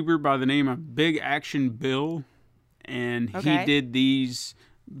YouTuber by the name of Big Action Bill, and he did these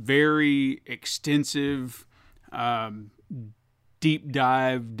very extensive deep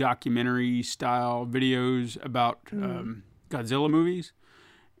dive documentary style videos about Godzilla movies.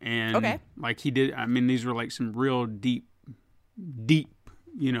 And like he did, I mean, these were like some real deep,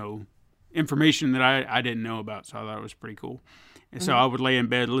 information that I didn't know about. So I thought it was pretty cool. And so I would lay in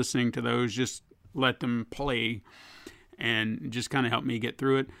bed listening to those, just let them play and just kind of help me get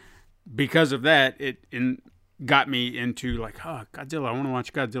through it. Because of that, it got me into like, Godzilla, I want to watch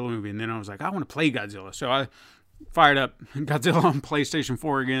a Godzilla movie. And then I was like, I want to play Godzilla. So I fired up Godzilla on PlayStation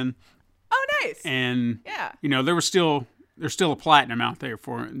 4 again. Oh, nice. And, yeah, there's still a platinum out there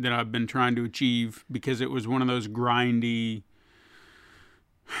for it that I've been trying to achieve because it was one of those grindy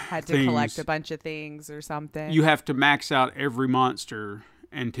had to things. collect a bunch of things or something. You have to max out every monster,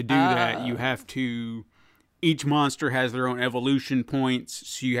 and to do that, you have to. Each monster has their own evolution points,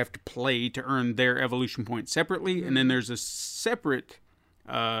 so you have to play to earn their evolution points separately. And then there's a separate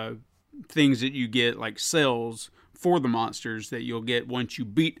things that you get, like cells for the monsters that you'll get once you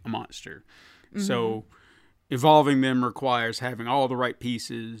beat a monster. So evolving them requires having all the right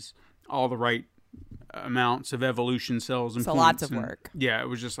pieces, all the right amounts of evolution cells and so points. Lots of and, work. Yeah, it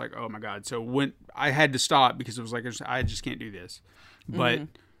was just like, oh my God. So when I had to stop because it was like, I just can't do this. But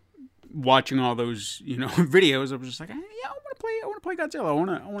watching all those, videos, I was just like, I want to play Godzilla.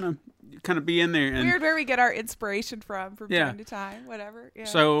 I want to kind of be in there. And weird where we get our inspiration from time to time, whatever. Yeah.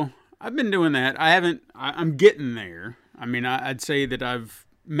 So I've been doing that. I'm getting there. I mean, I'd say that I've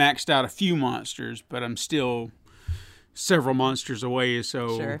maxed out a few monsters, but I'm still several monsters away.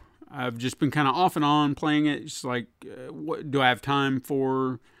 So Sure. I've just been kind of off and on playing it. It's like, what do I have time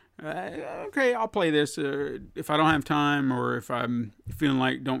for? Okay, I'll play this. If I don't have time, or if I'm feeling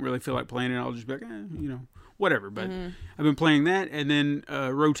like don't really feel like playing it, I'll just be like, whatever. But I've been playing that, and then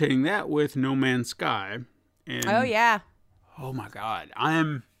rotating that with No Man's Sky. And, oh yeah, oh my God,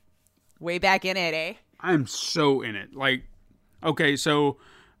 I'm way back in it, eh? I'm so in it. Like, okay, so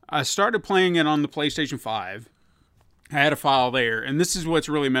I started playing it on the PlayStation 5. I had a file there, and this is what's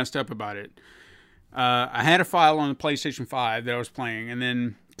really messed up about it. I had a file on the PlayStation 5 that I was playing, and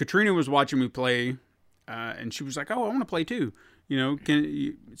then Katrina was watching me play, and she was like, "Oh, I want to play too."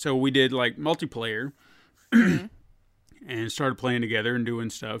 So we did like multiplayer, and started playing together and doing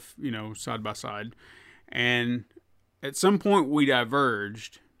stuff, side by side. And at some point we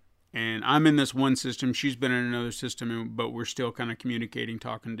diverged, And I'm in this one system. She's been in another system, but we're still kind of communicating,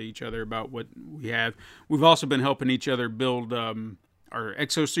 talking to each other about what we have. We've also been helping each other build our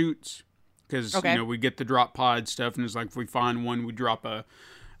exosuits because we get the drop pod stuff, and it's like if we find one, we drop a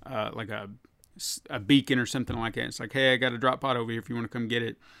beacon or something like that. It's like, hey, I got a drop pod over here if you want to come get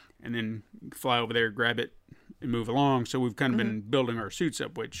it, and then fly over there, grab it, and move along. So we've kind of been building our suits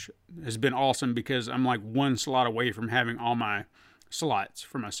up, which has been awesome because I'm like one slot away from having all my slots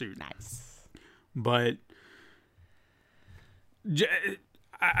for my suit. Nice. But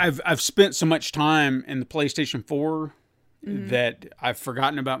I've spent so much time in the PlayStation 4 that I've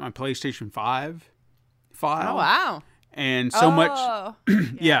forgotten about my PlayStation 5 file. Oh, wow. And so much.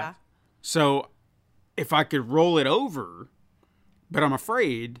 Yeah. So if I could roll it over, but I'm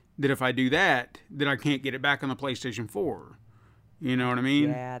afraid that if I do that I can't get it back on the PlayStation 4. You know what I mean?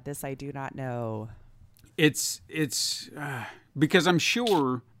 Yeah, this I do not know. It's because I'm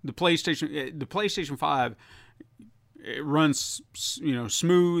sure the PlayStation 5, it runs,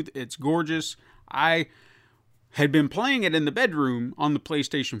 smooth. It's gorgeous. I had been playing it in the bedroom on the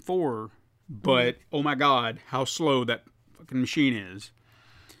PlayStation 4, but oh my God, how slow that fucking machine is.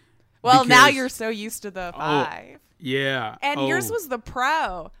 Well, now you're so used to the 5. Yeah. And yours was the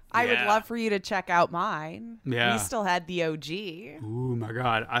Pro. I would Yeah. love for you to check out mine. Yeah. We still had the OG. Oh my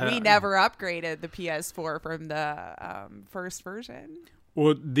God. We never upgraded the PS4 from the first version.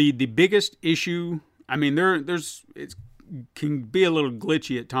 Well, the biggest issue, I mean, it can be a little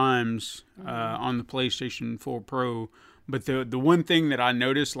glitchy at times on the PlayStation 4 Pro, but the one thing that I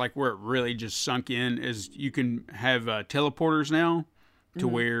noticed, like where it really just sunk in, is you can have teleporters now to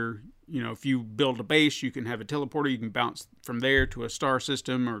where, if you build a base, you can have a teleporter. You can bounce from there to a star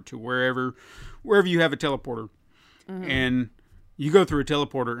system or to wherever you have a teleporter. And you go through a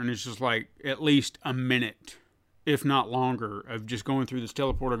teleporter and it's just like at least a minute, if not longer, of just going through this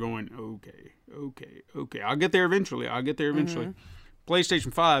teleporter going, okay. I'll get there eventually.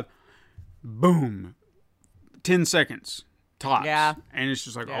 PlayStation 5, boom, 10 seconds tops. Yeah. And it's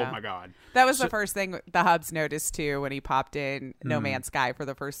just like, Yeah. oh my God. That was the first thing the Hubs noticed too when he popped in No Man's Sky for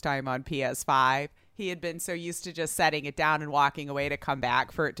the first time on PS5. He had been so used to just setting it down and walking away to come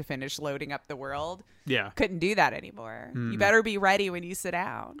back for it to finish loading up the world. Yeah. Couldn't do that anymore. You better be ready when you sit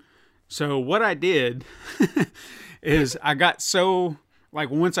down. So what I did is I got so,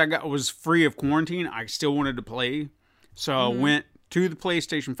 like, once I was free of quarantine, I still wanted to play. So I went to the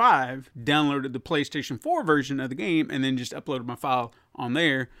PlayStation 5, downloaded the PlayStation 4 version of the game, and then just uploaded my file on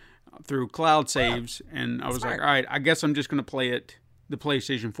there through cloud saves. And I was like, all right, I guess I'm just going to play it, the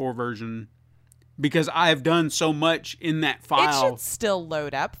PlayStation 4 version, because I've done so much in that file. It should still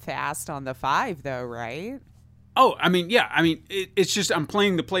load up fast on the 5 though, right? Oh, I mean, yeah. I mean, it's just I'm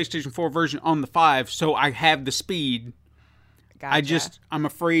playing the PlayStation 4 version on the 5, so I have the speed. Gotcha. I'm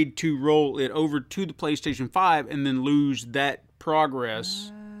afraid to roll it over to the PlayStation 5 and then lose that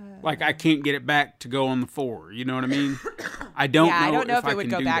progress. Like, I can't get it back to go on the 4. You know what I mean? I don't know if it would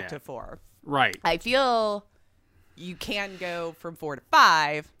go back to 4. Right. I feel you can go from 4 to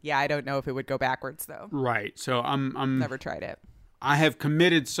 5. Yeah, I don't know if it would go backwards though. Right. So I'm Never tried it. I have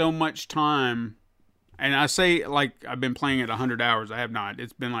committed so much time, and I say like I've been playing it 100 hours. I have not.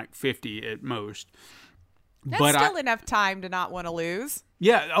 It's been like 50 at most. That's still enough time to not want to lose.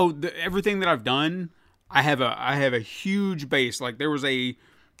 Yeah. Oh, everything that I've done, I have a huge base. Like there was a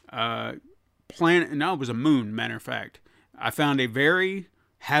planet. No, it was a moon. Matter of fact, I found a very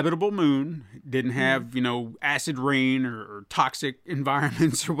habitable moon. Didn't have acid rain or toxic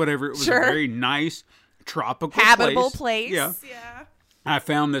environments or whatever. It was a very nice tropical habitable place. Yeah. I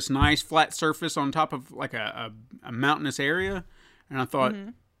found this nice flat surface on top of like a mountainous area, and I thought,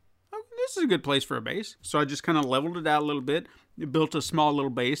 oh, this is a good place for a base. So I just kind of leveled it out a little bit, built a small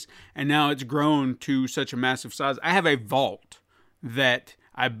little base, and now it's grown to such a massive size. I have a vault that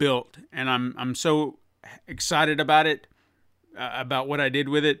I built, and I'm so excited about it, about what I did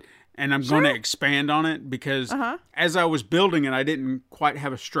with it, and I'm going to expand on it because as I was building it, I didn't quite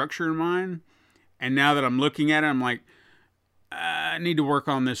have a structure in mind, and now that I'm looking at it, I'm like, I need to work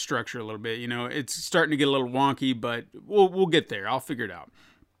on this structure a little bit. It's starting to get a little wonky, but we'll get there. I'll figure it out.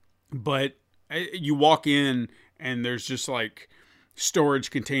 But you walk in and there's just like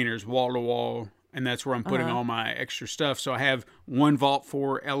storage containers wall to wall, and that's where I'm putting all my extra stuff. So I have one vault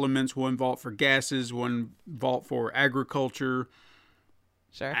for elements, one vault for gases, one vault for agriculture.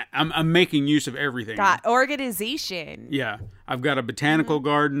 Sure. I'm making use of everything. Got organization. Yeah. I've got a botanical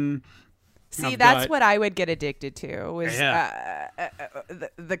garden. See, that's what I would get addicted to was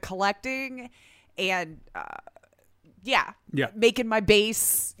the collecting and making my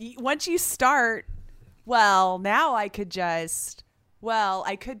base. Once you start, well, now I could just well,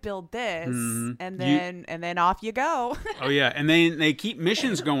 I could build this, Mhm. and then off you go. Oh yeah, and they keep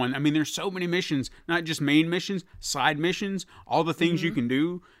missions going. I mean, there's so many missions, not just main missions, side missions, all the things you can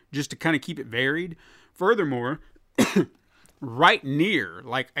do just to kind of keep it varied. Furthermore, right near,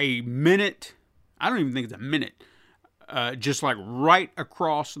 like a minute, I don't even think it's a minute, just like right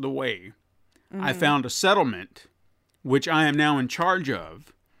across the way, I found a settlement, which I am now in charge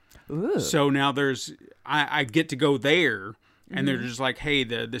of. Ooh. So now I get to go there. And they're just like, hey,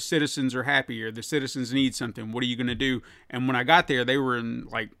 the citizens are happy, or the citizens need something. What are you going to do? And when I got there, they were in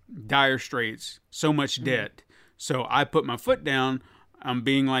like dire straits, so much debt. So I put my foot down. I'm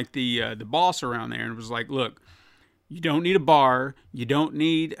being like the boss around there, and it was like, look, you don't need a bar, you don't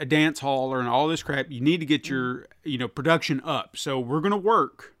need a dance hall, or all this crap. You need to get your production up. So we're going to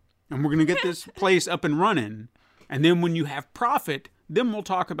work, and we're going to get this place up and running. And then when you have profit, then we'll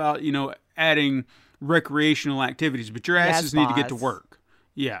talk about adding recreational activities, but your asses need to get to boss. work.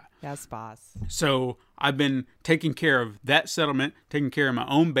 Yeah. Yes, boss. So I've been taking care of that settlement, taking care of my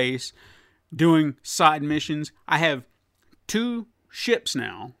own base, doing side missions. I have 2 ships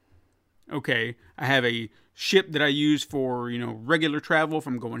now. Okay. I have a ship that I use for, regular travel if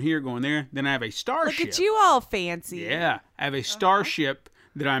I'm going here, going there. Then I have a starship. Look at you all fancy. Yeah. I have a starship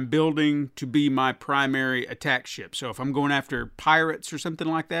that I'm building to be my primary attack ship. So if I'm going after pirates or something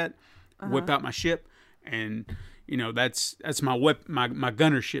like that, whip out my ship. And that's my my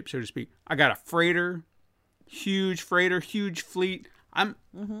gunner ship, so to speak. I got a freighter, huge fleet.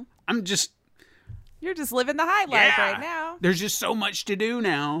 You're just living the high life right now. There's just so much to do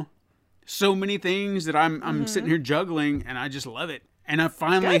now, so many things that I'm sitting here juggling, and I just love it. And I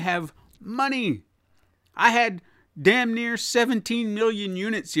finally have money. I had damn near 17 million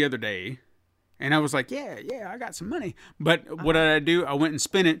units the other day, and I was like, yeah, I got some money. But what did I do? I went and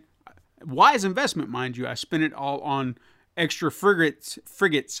spent it. Wise investment, mind you. I spent it all on extra frigates, I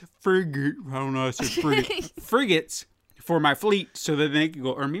don't know how to say frigates for my fleet so that they could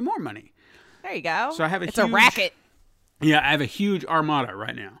go earn me more money. There you go. So I have a racket. Yeah, I have a huge armada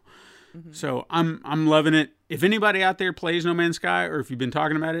right now. So I'm loving it. If anybody out there plays No Man's Sky, or if you've been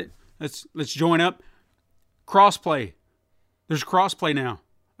talking about it, let's join up. Crossplay. There's crossplay now.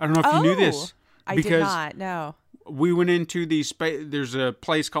 I don't know if you knew this. I did not, no. We went into the space. There's a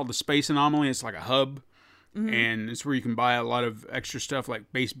place called the Space Anomaly. It's like a hub, and it's where you can buy a lot of extra stuff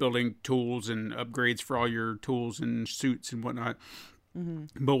like base building tools and upgrades for all your tools and suits and whatnot.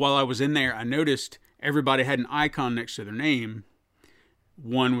 But while I was in there, I noticed everybody had an icon next to their name.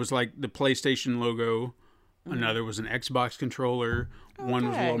 One was like the PlayStation logo. Another was an Xbox controller. One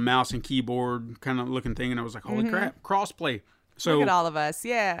was a little mouse and keyboard kind of looking thing. And I was like, holy crap, crossplay. So look at all of us,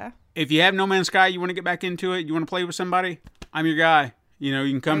 yeah. If you have No Man's Sky, you want to get back into it, you want to play with somebody, I'm your guy. You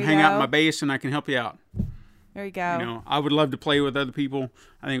can come hang out in my base and I can help you out. There you go. I would love to play with other people.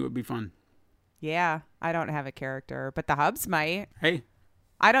 I think it would be fun. Yeah, I don't have a character, but the hubs might. Hey.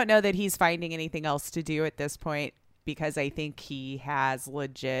 I don't know that he's finding anything else to do at this point because I think he has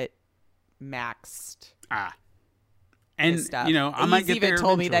legit maxed And, stuff. I might get there He's even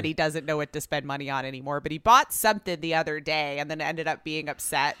told me eventually. that he doesn't know what to spend money on anymore, but he bought something the other day and then ended up being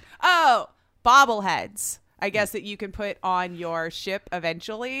upset. Oh, bobbleheads. I guess that you can put on your ship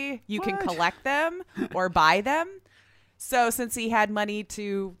eventually. You can collect them or buy them. So since he had money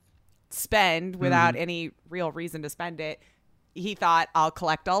to spend without any real reason to spend it, he thought, I'll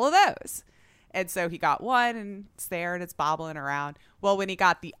collect all of those. And so he got one and it's there and it's bobbling around. Well, when he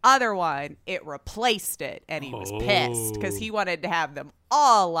got the other one, it replaced it and he was pissed because he wanted to have them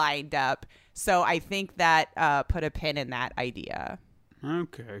all lined up. So I think that put a pin in that idea.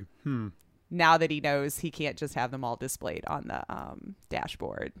 Okay. Now that he knows he can't just have them all displayed on the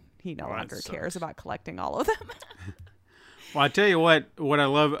dashboard, he no longer cares about collecting all of them. Well, I tell you what I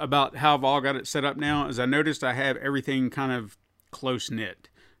love about how I've all got it set up now is I noticed I have everything kind of close knit.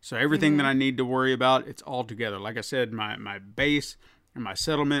 So everything that I need to worry about, it's all together. Like I said, my base and my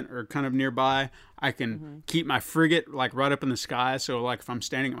settlement are kind of nearby. I can keep my frigate like right up in the sky. So like if I'm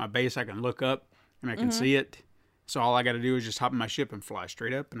standing at my base, I can look up and I can see it. So all I got to do is just hop in my ship and fly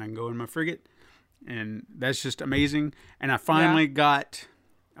straight up and I can go in my frigate. And that's just amazing. And I finally got,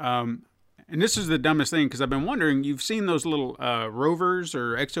 and this is the dumbest thing because I've been wondering, you've seen those little rovers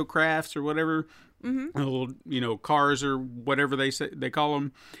or exocrafts or whatever, little, cars or whatever they call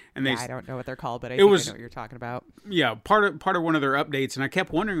them. And I don't know what they're called, but I think I know what you're talking about. Yeah, part of one of their updates. And I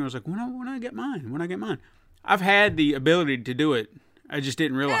kept wondering, I was like, when I get mine? I've had the ability to do it. I just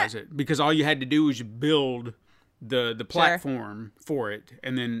didn't realize it because all you had to do was you build the platform for it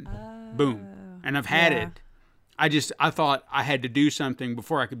and then boom. And I've had it. I thought I had to do something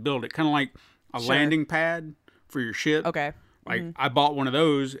before I could build it. Kind of like a landing pad for your ship. Okay. Like I bought one of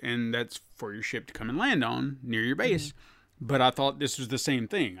those, and that's for your ship to come and land on near your base. But I thought this was the same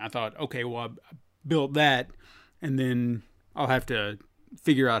thing. I thought, okay, well, I built that, and then I'll have to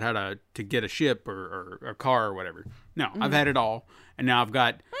figure out how to get a ship or a car or whatever. No, I've had it all, and now I've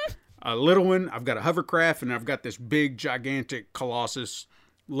got a little one, I've got a hovercraft, and I've got this big, gigantic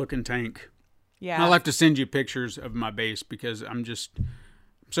Colossus-looking tank. Yeah. I'll have to send you pictures of my base because I'm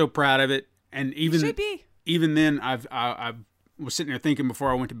so proud of it. And even then, I was sitting there thinking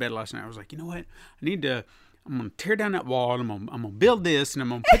before I went to bed last night, I was like, you know what? I'm going to tear down that wall, and I'm going to build this, and I'm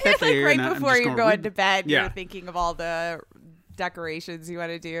going to put that there. Right and before you're going to bed, Yeah. you're thinking of all the decorations you want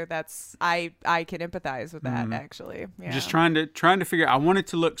to do. I can empathize with that, actually. Yeah. Just trying to figure out. I want it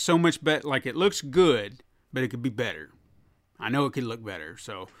to look so much better. Like, it looks good, but it could be better. I know it could look better,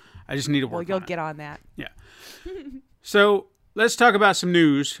 so I just need to work on it. Well, you'll get on that. Yeah. So let's talk about some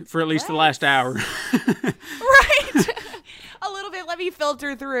news for at least the last hour. Right. A little bit. Let me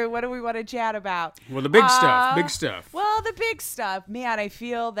filter through. What do we want to chat about? Well, the big stuff. Big stuff. Well, the big stuff. Man, I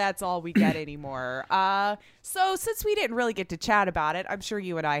feel that's all we get anymore. So since we didn't really get to chat about it, I'm sure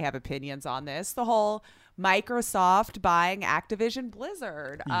you and I have opinions on this. The whole Microsoft buying Activision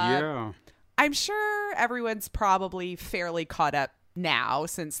Blizzard. Yeah. I'm sure everyone's probably fairly caught up now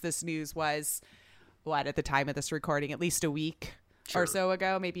since this news was, at the time of this recording, at least a week or so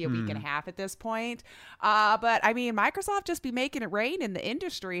ago, maybe a week and a half at this point. But I mean, Microsoft just be making it rain in the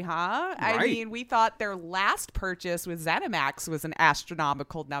industry, huh? Right. I mean, we thought their last purchase with ZeniMax was an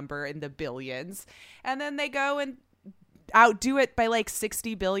astronomical number in the billions. And then they go and outdo it by like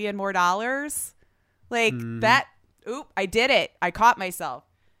 $60 billion more dollars. Like that. Oop, I did it. I caught myself.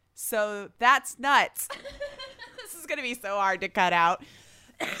 So that's nuts. This is going to be so hard to cut out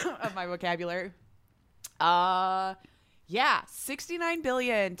of my vocabulary. Yeah, $69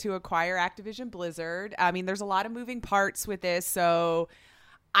 billion to acquire Activision Blizzard. I mean, there's a lot of moving parts with this, so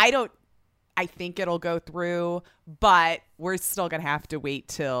I think it'll go through, but we're still going to have to wait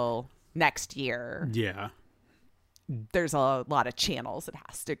till next year. Yeah. There's a lot of channels it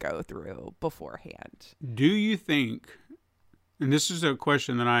has to go through beforehand. Do you think, and this is a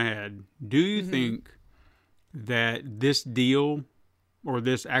question that I had, do you think that this deal or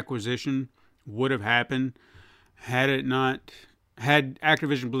this acquisition would have happened had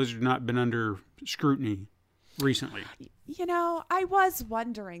Activision Blizzard not been under scrutiny recently? You know, I was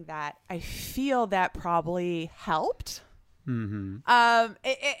wondering that. I feel that probably helped. And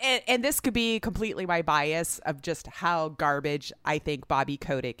this could be completely my bias of just how garbage I think Bobby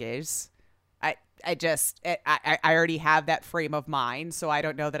Kotick is. I already have that frame of mind, so I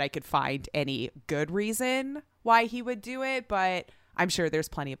don't know that I could find any good reason why he would do it, but I'm sure there's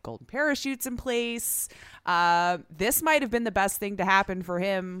plenty of golden parachutes in place. This might have been the best thing to happen for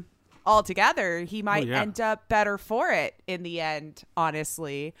him altogether. He might end up better for it in the end,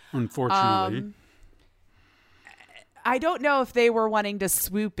 honestly. Unfortunately. I don't know if they were wanting to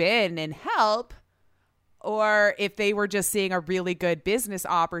swoop in and help or if they were just seeing a really good business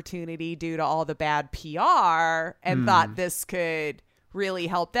opportunity due to all the bad PR and thought this could really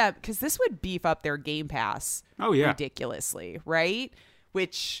help them, because this would beef up their Game Pass ridiculously, right?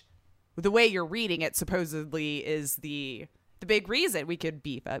 Which, the way you're reading it, supposedly is the big reason we could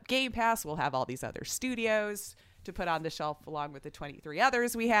beef up Game Pass. We'll have all these other studios to put on the shelf along with the 23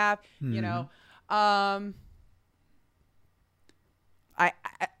 others we have, you know.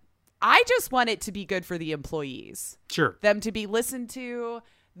 I just want it to be good for the employees. Sure. Them to be listened to,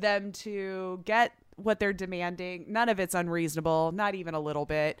 them to get what they're demanding. None of it's unreasonable, not even a little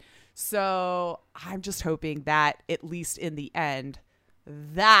bit. So I'm just hoping that at least in the end,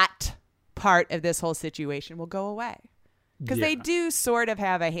 that part of this whole situation will go away. Because they do sort of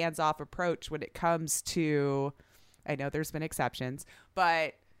have a hands-off approach when it comes to, I know there's been exceptions,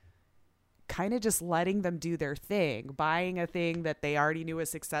 but kind of just letting them do their thing, buying a thing that they already knew was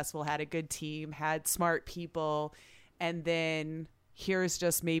successful, had a good team, had smart people, and then here's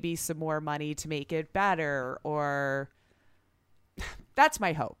just maybe some more money to make it better, or that's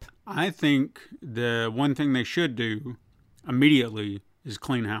my hope. I think the one thing they should do immediately is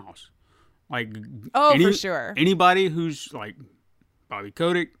clean house. Like, for sure. Anybody who's like Bobby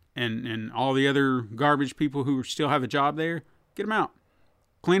Kotick and all the other garbage people who still have a job there, get them out.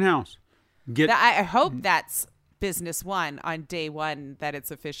 Clean house. I hope that's business one on day one, that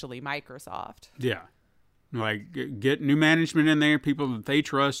it's officially Microsoft. Yeah. Like, get new management in there, people that they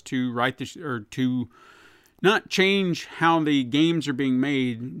trust to write this, or to not change how the games are being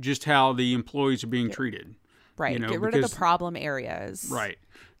made, just how the employees are being treated. Right. You know, get rid of the problem areas. Right.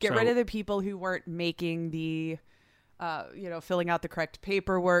 Get rid of the people who weren't making the, filling out the correct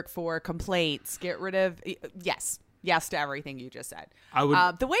paperwork for complaints. Get rid of, yes. yes to everything you just said. I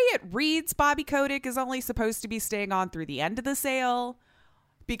would. The way it reads, Bobby Kotick is only supposed to be staying on through the end of the sale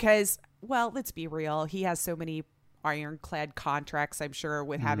because, well, let's be real. He has so many ironclad contracts, I'm sure,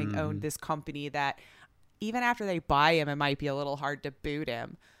 with having owned this company that even after they buy him, it might be a little hard to boot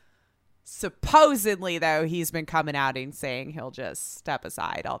him. Supposedly, though, he's been coming out and saying he'll just step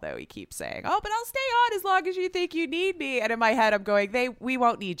aside, although he keeps saying, oh, but I'll stay on as long as you think you need me. And in my head, I'm going, we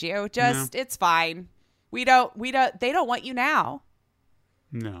won't need you. Just, it's fine. They don't want you now.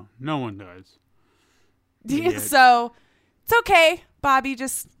 No one does. So it's okay, Bobby.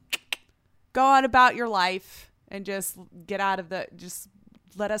 Just go on about your life and just get out of just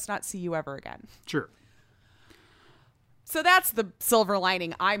let us not see you ever again. Sure. So that's the silver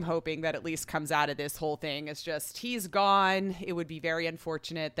lining I'm hoping that at least comes out of this whole thing. It's just he's gone. It would be very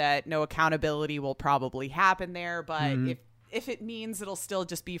unfortunate that no accountability will probably happen there. But if it means it'll still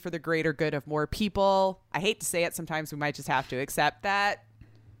just be for the greater good of more people, I hate to say it, sometimes we might just have to accept that.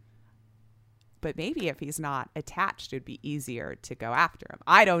 But maybe if he's not attached, it'd be easier to go after him.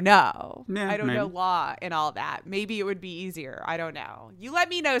 I don't know. Yeah, I don't know maybe. law and all that. Maybe it would be easier. I don't know. You let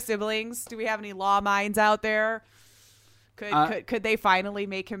me know, siblings. Do we have any law minds out there? Could they finally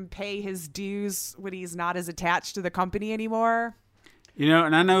make him pay his dues when he's not as attached to the company anymore?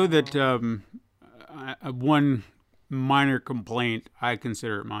 And I know that one minor complaint, I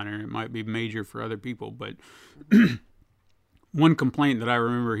consider it minor, it might be major for other people, but one complaint that I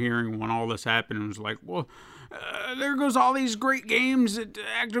remember hearing when all this happened was like, well, there goes all these great games at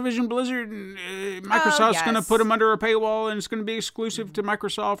Activision Blizzard, and Microsoft's going to put them under a paywall, and it's going to be exclusive to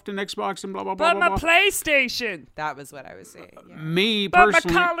Microsoft and Xbox and blah, blah, blah, blah, blah. PlayStation. That was what I was saying. Yeah. Me personally.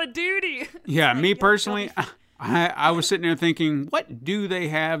 But my Call of Duty. Yeah, me personally, I was sitting there thinking, what do they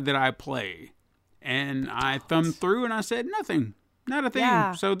have that I play? And I thumbed through and I said, nothing. Not a thing.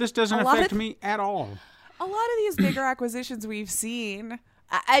 Yeah. So this doesn't affect me at all. A lot of these bigger acquisitions we've seen,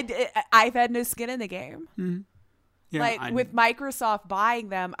 I've had no skin in the game. Mm-hmm. Yeah, with Microsoft buying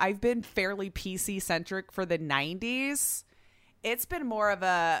them, I've been fairly PC centric for the 90s. It's been more of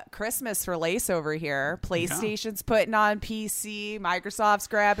a Christmas release over here. PlayStation's putting on PC. Microsoft's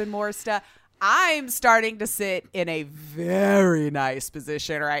grabbing more stuff. I'm starting to sit in a very nice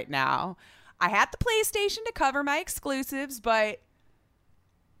position right now. I had the PlayStation to cover my exclusives, but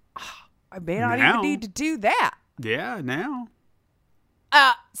I may not even need to do that. Yeah, now.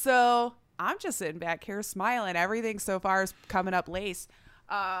 So I'm just sitting back here smiling. Everything so far is coming up lace.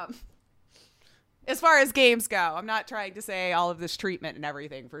 As far as games go, I'm not trying to say all of this treatment and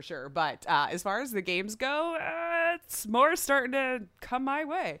everything for sure, but as far as the games go, it's more starting to come my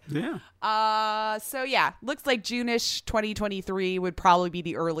way. Yeah. So yeah, looks like June-ish 2023 would probably be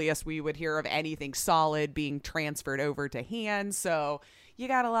the earliest we would hear of anything solid being transferred over to hands. So you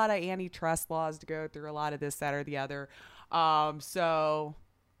got a lot of antitrust laws to go through, a lot of this, that, or the other. So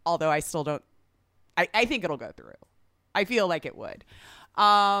although I still don't, I think it'll go through. I feel like it would.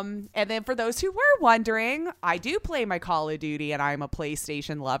 And then for those who were wondering, I do play my Call of Duty and I'm a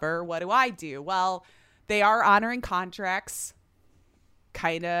PlayStation lover. What do? Well, they are honoring contracts,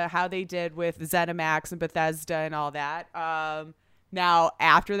 kind of how they did with ZeniMax and Bethesda and all that. Now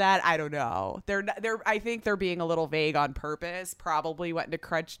after that, I don't know. I think they're being a little vague on purpose, probably wanting to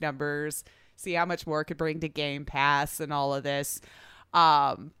crunch numbers, see how much more it could bring to Game Pass and all of this.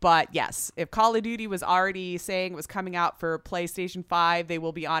 But yes, if Call of Duty was already saying it was coming out for PlayStation 5, they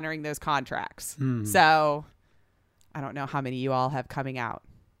will be honoring those contracts. So I don't know how many you all have coming out.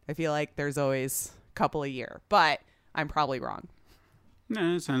 I feel like there's always a couple a year, but I'm probably wrong.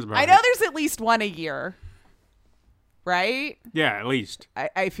 No, that sounds about I know there's at least one a year, right? Yeah, at least.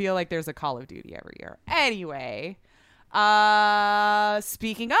 I feel like there's a Call of Duty every year. Anyway,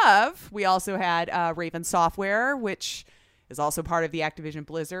 speaking of, we also had Raven Software, which is also part of the Activision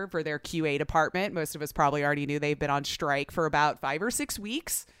Blizzard for their QA department. Most of us probably already knew they've been on strike for about 5 or 6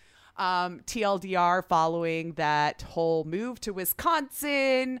 weeks. TLDR following that whole move to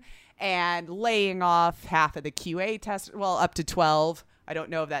Wisconsin and laying off half of the QA test, well, up to 12. I don't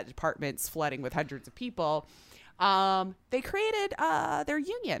know if that department's flooding with hundreds of people. They created their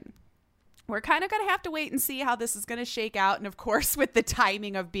union. We're kind of going to have to wait and see how this is going to shake out. And of course, with the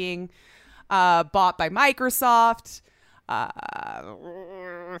timing of being bought by Microsoft,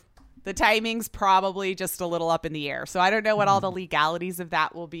 the timing's probably just a little up in the air. So I don't know what all the legalities of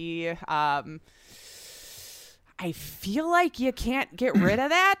that will be. I feel like you can't get rid of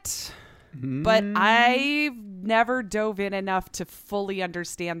that, but I've never dove in enough to fully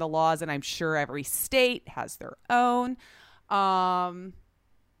understand the laws, and I'm sure every state has their own.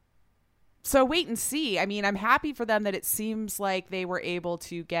 So wait and see. I mean, I'm happy for them that it seems like they were able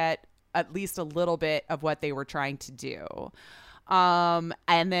to get at least a little bit of what they were trying to do. And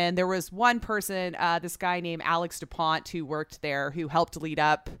then there was one person, this guy named Alex DuPont, who worked there, who helped lead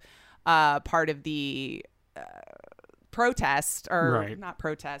up part of the protest, or not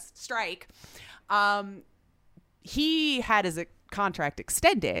protest, strike. He had his contract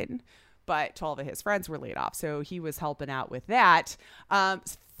extended, but 12 of his friends were laid off. So he was helping out with that.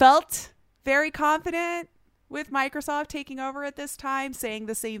 Felt very confident with Microsoft taking over at this time, saying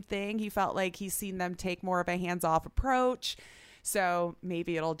the same thing. He felt like he's seen them take more of a hands-off approach. So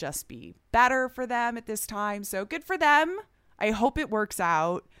maybe it'll just be better for them at this time. So good for them. I hope it works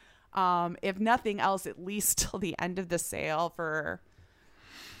out. If nothing else, at least till the end of the sale for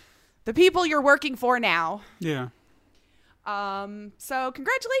the people you're working for now. Yeah. So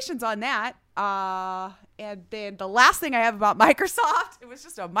congratulations on that. And then the last thing I have about Microsoft, it was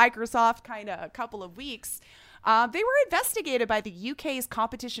just a Microsoft kind of a couple of weeks. They were investigated by the UK's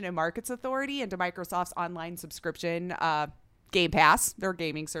Competition and Markets Authority into Microsoft's online subscription, Game Pass, their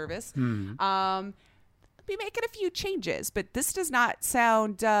gaming service. Be making a few changes, but this does not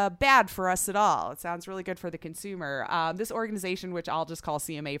sound bad for us at all. It sounds really good for the consumer. This organization, which I'll just call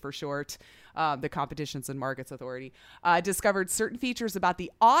CMA for short, the Competitions and Markets Authority, discovered certain features about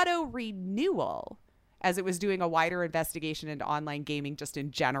the auto renewal as it was doing a wider investigation into online gaming just in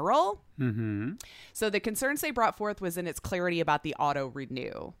general. So the concerns they brought forth was in its clarity about the auto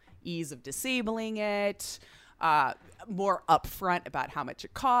renew, ease of disabling it, more upfront about how much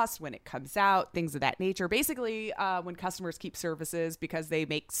it costs when it comes out, things of that nature. Basically, when customers keep services because they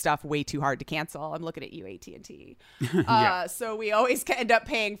make stuff way too hard to cancel. I'm looking at you, AT&T. So we always end up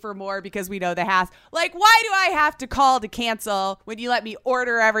paying for more because we know the hassle. Like, why do I have to call to cancel when you let me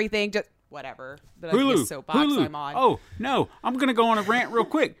order everything? Just whatever. Hulu. Soapbox I'm on. Oh, no. I'm going to go on a rant real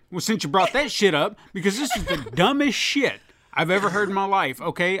quick. Well, since you brought that shit up, because this is the dumbest shit I've ever heard in my life,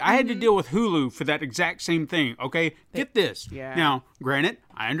 okay? I had to deal with Hulu for that exact same thing, okay? Get this. Yeah. Now, granted,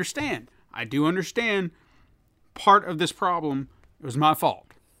 I understand. I do understand part of this problem was my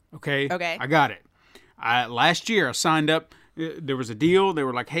fault, okay? Okay. I got it. Last year, I signed up. There was a deal. They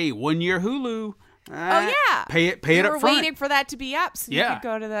were like, hey, 1 year Hulu. Oh, yeah. Pay it We up were front. waiting for that to be up so you could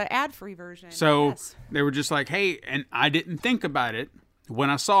go to the ad-free version. So Yes. they were just like, hey, and I didn't think about it.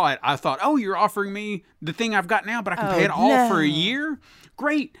 When I saw it, I thought, oh, you're offering me the thing I've got now, but I can pay it all for a year?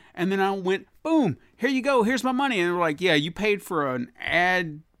 Great. And then I went, boom, here you go. Here's my money. And they were like, yeah, you paid for an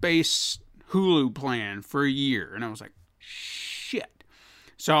ad-based Hulu plan for a year. And I was like, shit.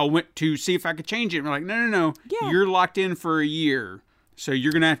 So I went to see if I could change it. And we're like, no. Yeah. You're locked in for a year. So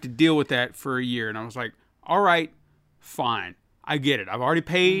you're going to have to deal with that for a year. And I was like, all right, fine. I get it. I've already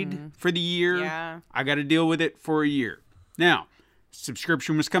paid for the year. Yeah. I got to deal with it for a year. Now,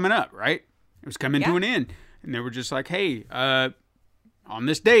 subscription was coming up, right? It was coming to an end. And they were just like, hey, on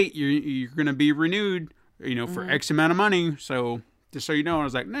this date, you're going to be renewed, for X amount of money. So just so you know, I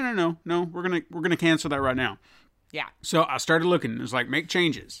was like, no, we're going to cancel that right now. Yeah. So I started looking. It was like, make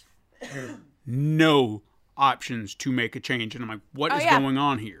changes. No options to make a change. And I'm like, what is going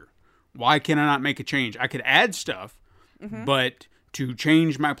on here? Why can I not make a change? I could add stuff, but to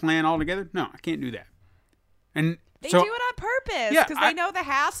change my plan altogether, no, I can't do that. And They so, do it on purpose Yeah, because they know the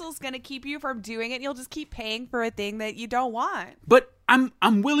hassle's going to keep you from doing it. And you'll just keep paying for a thing that you don't want. but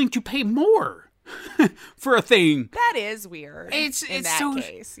I'm willing to pay more for a thing. That is weird. It's in that so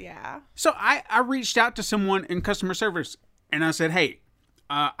case, yeah. So I reached out to someone in customer service and I said, hey,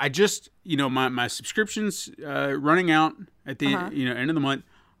 I just, my subscription's running out at the end of the month.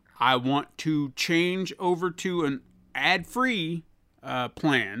 I want to change over to an ad-free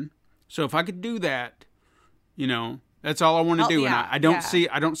plan. So if I could do that, that's all I want to do. And I don't see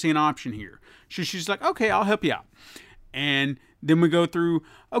an option here. She's like, okay, I'll help you out. And then we go through,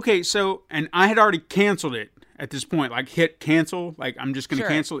 okay, so, and I had already canceled it at this point, like hit cancel. Like I'm just going to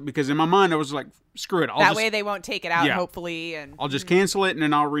cancel it because in my mind I was like, screw it. That way they won't take it out, hopefully. And I'll just cancel it and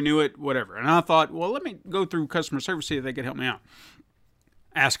then I'll renew it, whatever. And I thought, well, let me go through customer service, see if they could help me out.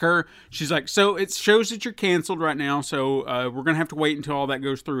 Ask her. She's like, so it shows that you're canceled right now. So we're going to have to wait until all that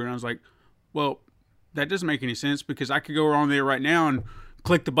goes through. And I was like, well, that doesn't make any sense because I could go on there right now and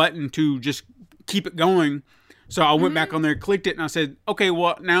click the button to just keep it going. So I went back on there, clicked it, and I said, okay,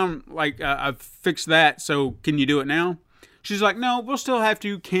 well, now I'm like, I've fixed that. So can you do it now? She's like, no, we'll still have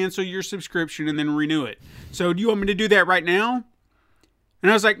to cancel your subscription and then renew it. So do you want me to do that right now? And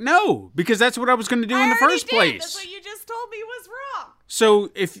I was like, no, because that's what I was going to do in the first place. That's what you just told me was wrong.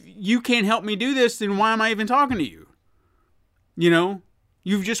 So if you can't help me do this, then why am I even talking to you?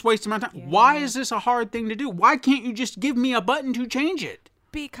 You've just wasted my time. Yeah. Why is this a hard thing to do? Why can't you just give me a button to change it?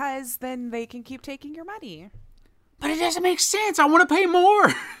 Because then they can keep taking your money. But it doesn't make sense. I want to pay more,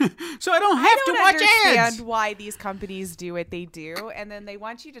 so I don't have to watch ads. Why these companies do what they do, and then they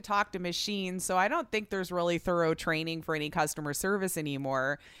want you to talk to machines. So I don't think there's really thorough training for any customer service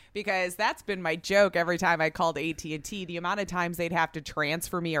anymore, because that's been my joke every time I called AT&T. The amount of times they'd have to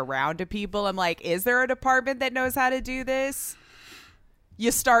transfer me around to people. I'm like, is there a department that knows how to do this? You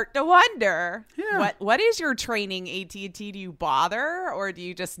start to wonder, what is your training, AT&T? Do you bother, or do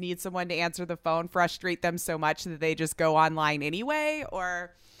you just need someone to answer the phone, frustrate them so much that they just go online anyway?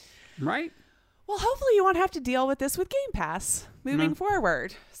 Or, right? Well, hopefully you won't have to deal with this with Game Pass moving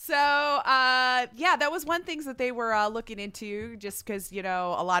forward. So, that was one thing that they were looking into, just because,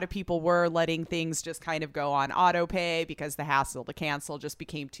 a lot of people were letting things just kind of go on auto pay because the hassle to cancel just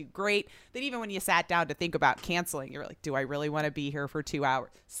became too great. That even when you sat down to think about canceling, you're like, do I really want to be here for 2 hours?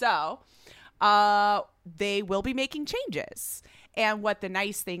 So, they will be making changes. And what the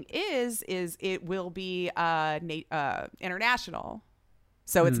nice thing is it will be international.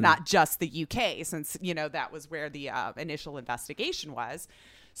 So it's not just the UK, since, that was where the initial investigation was.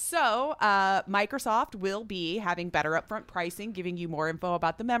 So Microsoft will be having better upfront pricing, giving you more info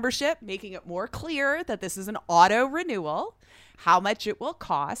about the membership, making it more clear that this is an auto renewal, how much it will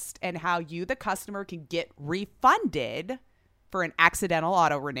cost, and how you, the customer, can get refunded for an accidental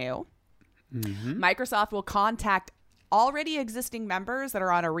auto renew. Microsoft will contact already existing members that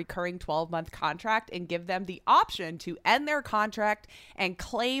are on a recurring 12-month contract and give them the option to end their contract and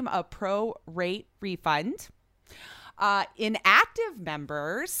claim a pro-rate refund. Inactive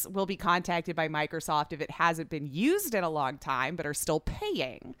members will be contacted by Microsoft if it hasn't been used in a long time but are still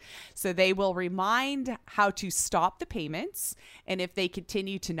paying. So they will remind how to stop the payments, and if they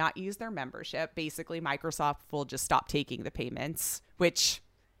continue to not use their membership, basically Microsoft will just stop taking the payments, which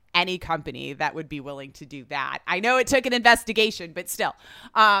any company that would be willing to do that. I know it took an investigation, but still.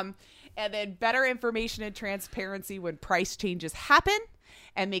 And then better information and transparency when price changes happen,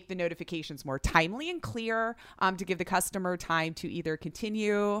 and make the notifications more timely and clear, to give the customer time to either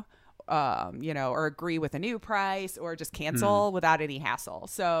continue, or agree with a new price, or just cancel without any hassle.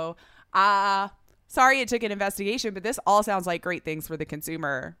 So, sorry it took an investigation, but this all sounds like great things for the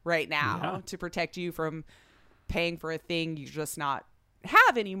consumer right now to protect you from paying for a thing you just not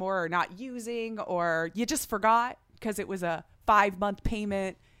have anymore, or not using, or you just forgot because it was a 5-month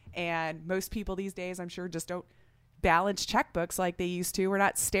payment. And most people these days, I'm sure, just don't balance checkbooks like they used to. We're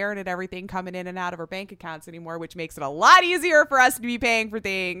not staring at everything coming in and out of our bank accounts anymore, which makes it a lot easier for us to be paying for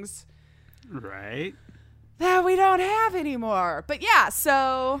things right that we don't have anymore. But yeah,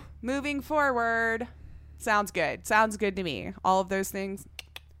 so moving forward, sounds good to me. All of those things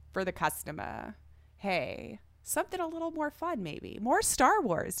for the customer. Hey, something a little more fun, maybe more Star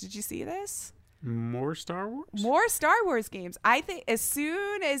Wars. Did you see this? More Star Wars? More Star Wars games. I think as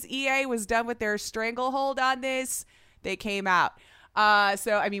soon as EA was done with their stranglehold on this, they came out.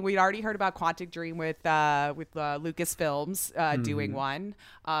 So, I mean, we'd already heard about Quantic Dream with Lucasfilms doing one,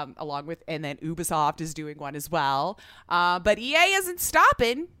 along with, and then Ubisoft is doing one as well. But EA isn't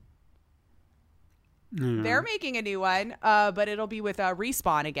stopping. They're making a new one, but it'll be with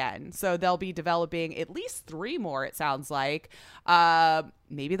Respawn again. So they'll be developing at least 3 more, it sounds like.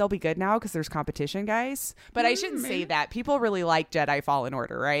 Maybe they'll be good now because there's competition, guys. But I shouldn't say that. People really like Jedi Fallen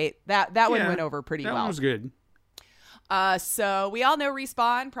Order, right? That one went over pretty well. That was good. So we all know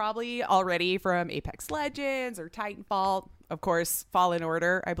Respawn probably already from Apex Legends or Titanfall. Of course, Fallen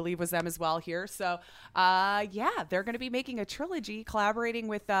Order, I believe, was them as well here. So, they're going to be making a trilogy collaborating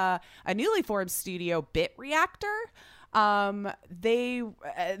with a newly formed studio, Bit Reactor.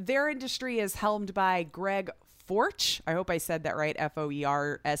 Their industry is helmed by Greg Forch. I hope I said that right. Forstch.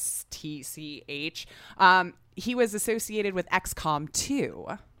 He was associated with XCOM 2.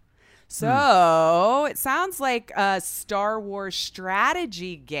 So it sounds like a Star Wars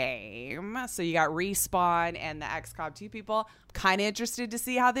strategy game. So you got Respawn and the XCOM 2 people. Kind of interested to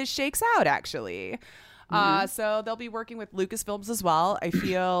see how this shakes out, actually. So they'll be working with Lucasfilms as well. I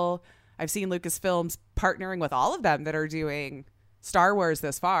feel I've seen Lucasfilms partnering with all of them that are doing Star Wars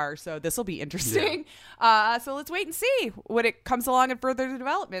this far. So this will be interesting. So let's wait and see when it comes along in further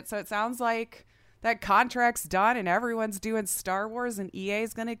development. So it sounds like that contract's done and everyone's doing Star Wars, and EA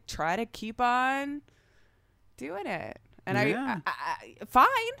is going to try to keep on doing it. And I fine.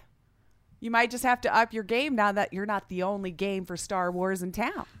 You might just have to up your game now that you're not the only game for Star Wars in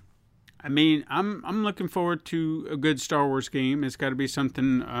town. I mean, I'm looking forward to a good Star Wars game. It's got to be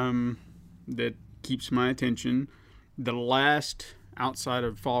something that keeps my attention. The last, outside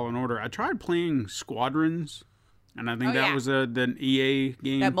of Fallen Order, I tried playing Squadrons. And I think was the EA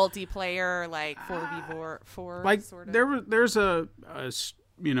game. That multiplayer, like 4v4, like sort of. There's a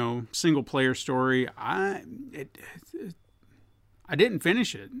single player story. I didn't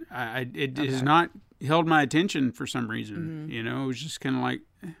finish it. It has not held my attention for some reason. It was just kind of like,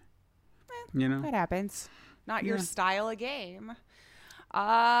 that happens. Not your style of game.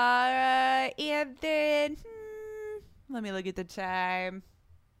 And then let me look at the time.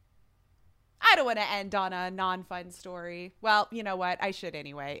 I don't want to end on a non-fun story. Well, you know what? I should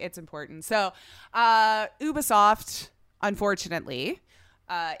anyway. It's important. So, Ubisoft, unfortunately,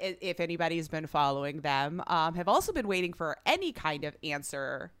 if anybody's been following them, have also been waiting for any kind of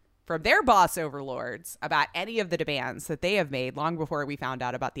answer from their boss overlords about any of the demands that they have made long before we found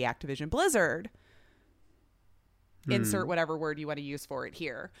out about the Activision Blizzard. Insert whatever word you want to use for it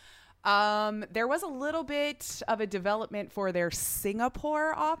here. There was a little bit of a development for their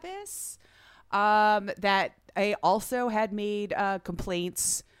Singapore office that they also had made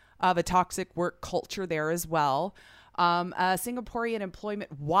complaints of a toxic work culture there as well. A Singaporean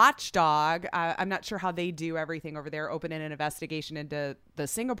employment watchdog, I'm not sure how they do everything over there, opened an investigation into the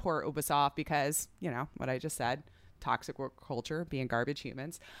Singapore Ubisoft because, what I just said, toxic work culture, being garbage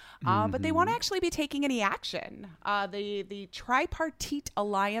humans. But they won't actually be taking any action. The Tripartite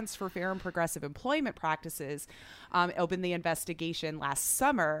Alliance for Fair and Progressive Employment Practices opened the investigation last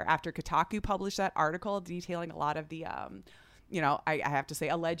summer after Kotaku published that article detailing a lot of the, I have to say,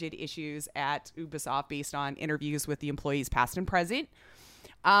 alleged issues at Ubisoft based on interviews with the employees past and present.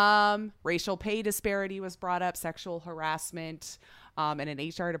 Racial pay disparity was brought up, sexual harassment, and an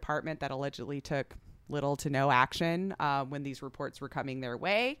HR department that allegedly took little to no action when these reports were coming their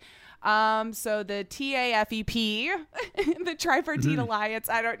way. So the TAFEP, the Tripartite Alliance,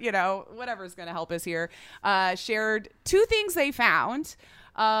 whatever's going to help us here, shared two things they found.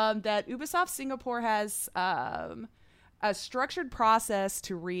 That Ubisoft Singapore has a structured process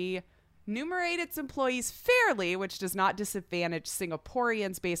to remunerate its employees fairly, which does not disadvantage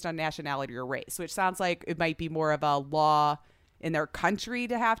Singaporeans based on nationality or race, which sounds like it might be more of a law in their country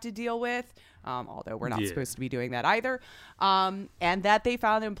to have to deal with. Although we're not supposed to be doing that either. And that they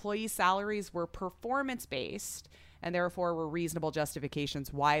found employee salaries were performance-based and therefore were reasonable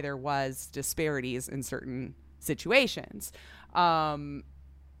justifications why there was disparities in certain situations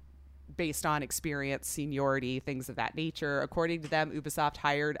based on experience, seniority, things of that nature. According to them, Ubisoft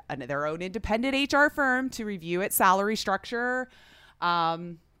hired their own independent HR firm to review its salary structure.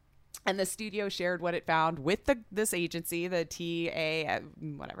 And the studio shared what it found with this agency, the TA,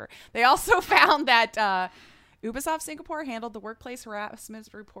 whatever. They also found that Ubisoft Singapore handled the workplace harassment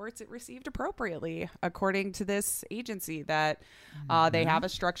reports it received appropriately, according to this agency, that they have a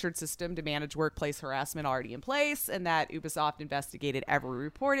structured system to manage workplace harassment already in place, and that Ubisoft investigated every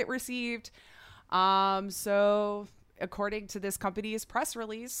report it received. So according to this company's press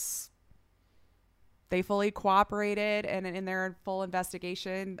release, they fully cooperated and in their full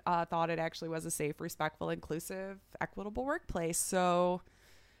investigation thought it actually was a safe, respectful, inclusive, equitable workplace. So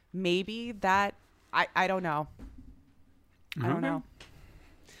maybe that, I don't know. I don't know.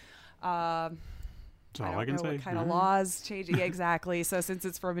 That's all I can say. What kind of laws changing? Yeah, exactly. So since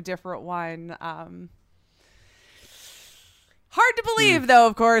it's from a different one, hard to believe, though,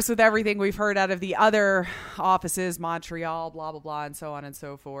 of course, with everything we've heard out of the other offices, Montreal, blah, blah, blah, and so on and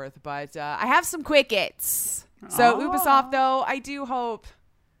so forth. But I have some quick hits. So Ubisoft, though, I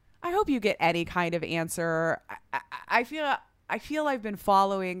hope you get any kind of answer. I feel I've been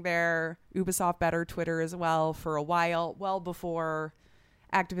following their Ubisoft Better Twitter as well for a while, well before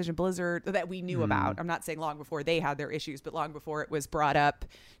Activision Blizzard that we knew about. I'm not saying long before they had their issues, but long before it was brought up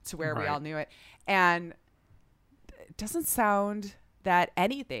to where we all knew it. And it doesn't sound that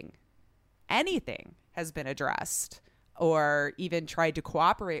anything has been addressed or even tried to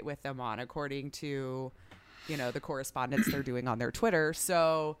cooperate with them on, according to, the correspondence they're doing on their Twitter.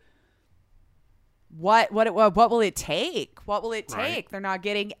 So what will it take? What will it take? Right. They're not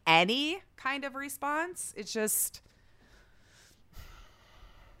getting any kind of response. It's just,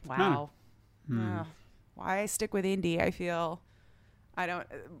 wow. Why stick with indie? I feel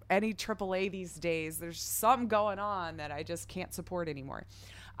any AAA these days, there's something going on that I just can't support anymore.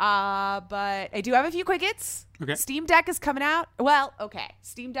 But I do have a few quick hits. Okay. Steam Deck is coming out. Well, okay.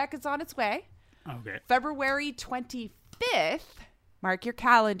 Steam Deck is on its way. Okay. February 25th. Mark your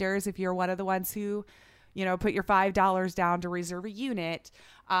calendars if you're one of the ones who, put your $5 down to reserve a unit,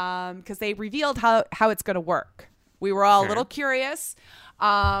 because they revealed how it's going to work. We were all a little curious.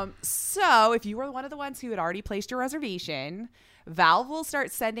 So if you were one of the ones who had already placed your reservation, Valve will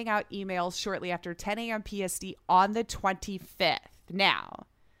start sending out emails shortly after 10 a.m. PST on the 25th. Now,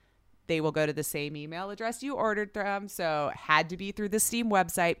 they will go to the same email address you ordered from. So had to be through the Steam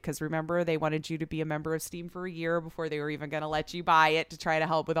website, because remember, they wanted you to be a member of Steam for a year before they were even going to let you buy it, to try to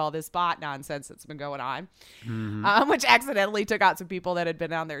help with all this bot nonsense that's been going on, which accidentally took out some people that had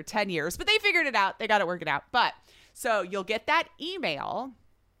been on there 10 years. But they figured it out. They got it working out. But so you'll get that email,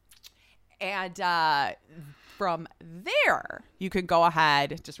 and from there, you can go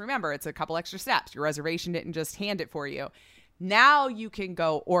ahead. Just remember, it's a couple extra steps. Your reservation didn't just hand it for you. Now you can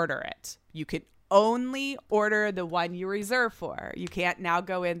go order it. You can only order the one you reserved for. You can't now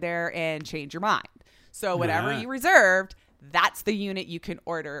go in there and change your mind. So whatever you reserved, that's the unit you can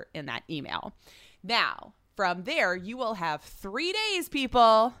order in that email. Now, from there, you will have 3 days,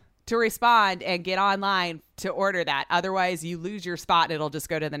 people, to respond and get online to order that. Otherwise, you lose your spot and it'll just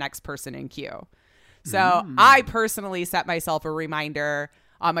go to the next person in queue. So I personally set myself a reminder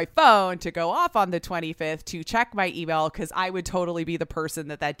on my phone to go off on the 25th to check my email, because I would totally be the person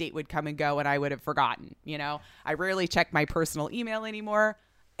that date would come and go and I would have forgotten. You know, I rarely check my personal email anymore.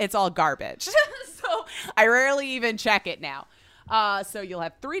 It's all garbage. So I rarely even check it now. So you'll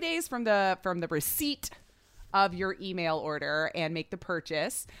have 3 days from the receipt of your email order and make the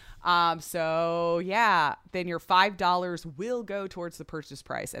purchase. So yeah, then your $5 will go towards the purchase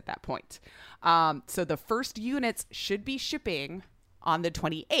price at that point. So the first units should be shipping on the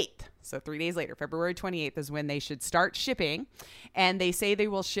 28th. So 3 days later, February 28th is when they should start shipping. And they say they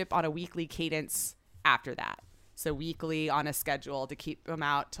will ship on a weekly cadence after that. So weekly on a schedule to keep them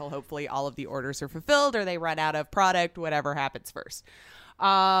out till hopefully all of the orders are fulfilled or they run out of product, whatever happens first.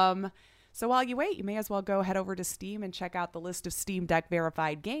 So while you wait, you may as well go head over to Steam and check out the list of Steam Deck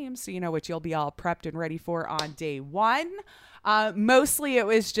verified games, so you know what you'll be all prepped and ready for on day one. Mostly it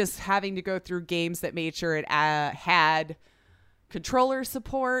was just having to go through games that made sure it had controller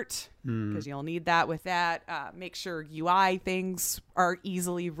support, because you'll need that with that. Make sure UI things are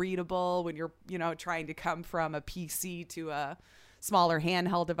easily readable when you're, trying to come from a PC to a smaller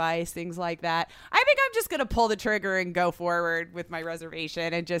handheld device, things like that. I think I'm just going to pull the trigger and go forward with my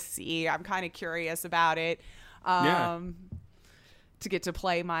reservation and just see. I'm kind of curious about it. To get to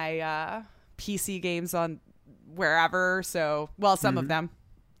play my PC games on wherever. So, well, some of them,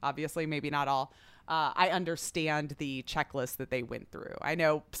 obviously, maybe not all. I understand the checklist that they went through. I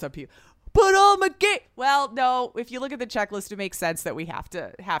know some people, put all my game. Well, no, if you look at the checklist, it makes sense that we have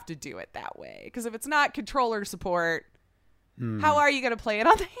to do it that way. Because if it's not controller support, how are you going to play it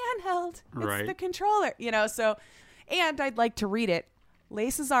on the handheld? It's the controller, so, and I'd like to read it.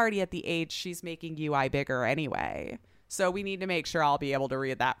 Lace is already at the age she's making UI bigger anyway. So we need to make sure I'll be able to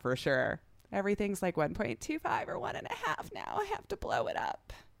read that for sure. Everything's like 1.25 or 1.5 now. I have to blow it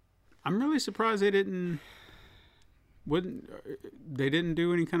up. I'm really surprised they didn't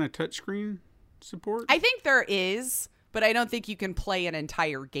do any kind of touchscreen support. I think there is, but I don't think you can play an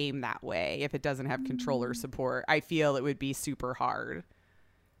entire game that way if it doesn't have controller support. I feel it would be super hard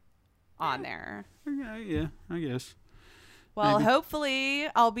on there. Yeah, I guess. Well, Maybe. Hopefully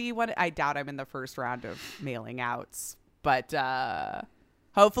I'll be one. I doubt I'm in the first round of mailing outs, but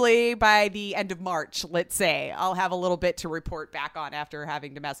hopefully by the end of March, let's say, I'll have a little bit to report back on after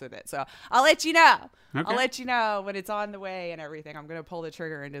having to mess with it. So I'll let you know. Okay. I'll let you know when it's on the way and everything. I'm going to pull the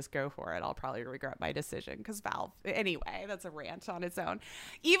trigger and just go for it. I'll probably regret my decision because Valve. Anyway, that's a rant on its own.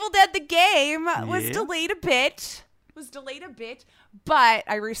 Evil Dead the game was delayed a bit. But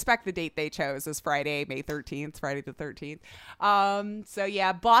I respect the date they chose as Friday the 13th. So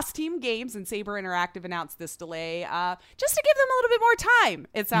yeah, Boss Team Games and Saber Interactive announced this delay just to give them a little bit more time.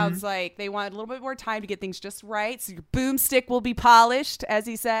 It sounds like they wanted a little bit more time to get things just right. So your boomstick will be polished, as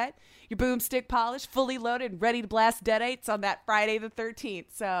he said. Your boomstick polished, fully loaded, ready to blast deadites on that Friday the 13th.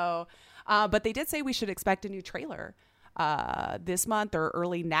 So, but they did say we should expect a new trailer this month or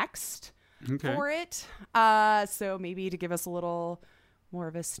early next. For it. So maybe to give us a little more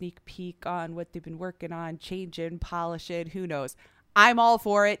of a sneak peek on what they've been working on, changing, polishing, who knows. I'm all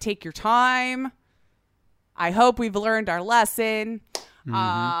for it. Take your time. I hope we've learned our lesson.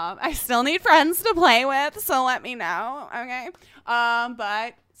 I still need friends to play with, so let me know. Okay.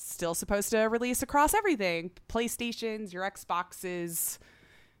 But still supposed to release across everything. PlayStations, your Xboxes,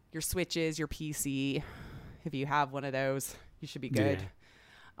 your Switches, your PC. If you have one of those, you should be good. Yeah.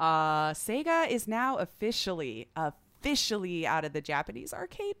 Sega is now officially out of the Japanese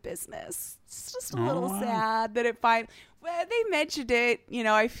arcade business. It's just a little sad that they mentioned it.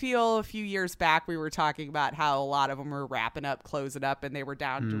 I feel a few years back we were talking about how a lot of them were wrapping up, closing up, and they were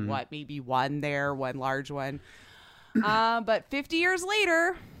down to maybe one large one. But 50 years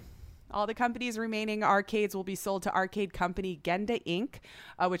later, all the company's remaining arcades will be sold to arcade company Genda Inc.,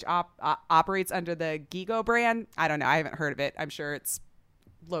 which operates under the Gigo brand. I don't know. I haven't heard of it. I'm sure it's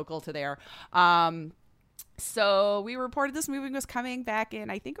local to there. So we reported this movie was coming back in,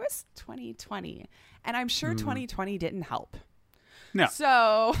 I think it was 2020. And I'm sure 2020 didn't help. No.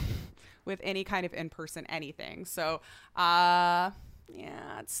 So with any kind of in-person anything. So, yeah,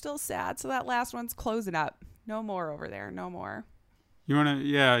 it's still sad. So that last one's closing up. No more over there. No more. You want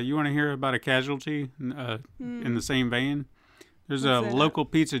to hear about a casualty in the same vein? There's What's a that? local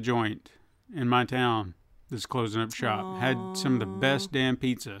pizza joint in my town that's closing up shop. Had some of the best damn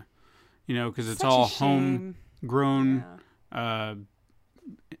pizza, because it's Such a all shame. homegrown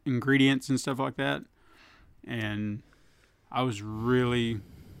ingredients and stuff like that. And I was really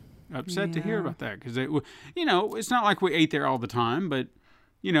upset to hear about that because it's not like we ate there all the time, but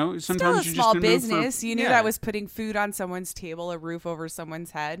sometimes Still a you small just business. You knew that was putting food on someone's table, a roof over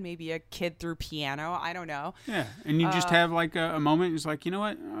someone's head, maybe a kid through piano. I don't know. Yeah, and you just have like a moment. It's like, you know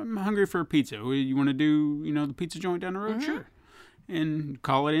what? I'm hungry for a pizza. You want to do, the pizza joint down the road? Sure. And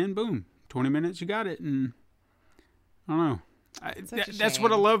call it in. Boom. 20 minutes, you got it. And I don't know. That's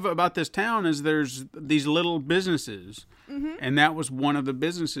what I love about this town is there's these little businesses. Mm-hmm. And that was one of the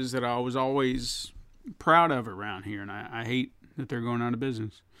businesses that I was always proud of around here. And I hate that they're going out of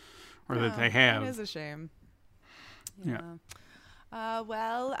business or that they have. It is a shame. Yeah.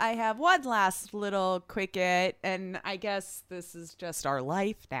 Well, I have one last little quickie, and I guess this is just our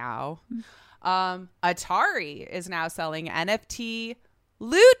life now. Atari is now selling NFT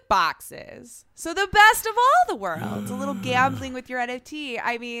loot boxes. So the best of all the worlds. A little gambling with your NFT.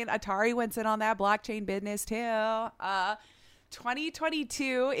 I mean, Atari went in on that blockchain business too.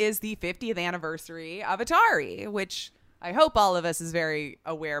 2022 is the 50th anniversary of Atari, which I hope all of us is very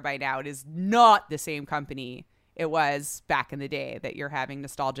aware by now. It is not the same company it was back in the day that you're having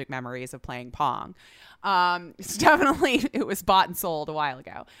nostalgic memories of playing Pong. It's definitely, it was bought and sold a while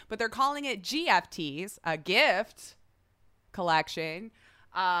ago. But they're calling it GFTs, a gift collection.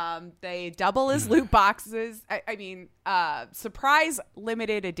 They double as loot boxes. I mean, surprise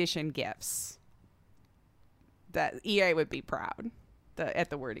limited edition gifts. That EA would be proud at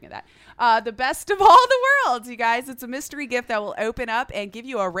the wording of that. The best of all the worlds, you guys. It's a mystery gift that will open up and give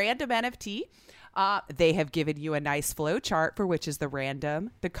you a random NFT. They have given you a nice flow chart for which is the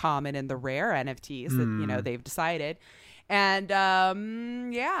random, the common, and the rare NFTs that they've decided.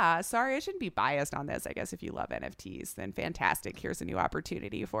 And yeah, sorry, I shouldn't be biased on this. I guess if you love NFTs, then fantastic. Here's a new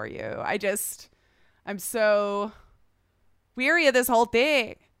opportunity for you. I'm so weary of this whole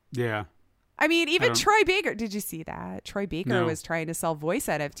thing. Yeah. I mean, even Troy Baker. Did you see that? Troy Baker No. was trying to sell voice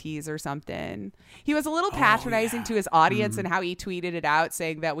NFTs or something. He was a little patronizing to his audience and how he tweeted it out,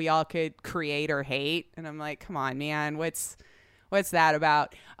 saying that we all could create or hate. And I'm like, come on, man. What's that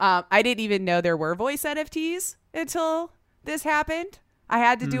about? I didn't even know there were voice NFTs until this happened. I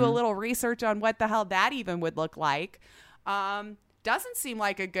had to do a little research on what the hell that even would look like. Doesn't seem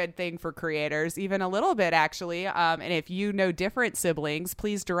like a good thing for creators, even a little bit, actually. And if you know different siblings,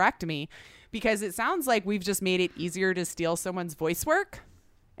 please direct me. Because it sounds like we've just made it easier to steal someone's voice work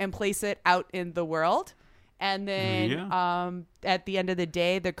and place it out in the world. And then at the end of the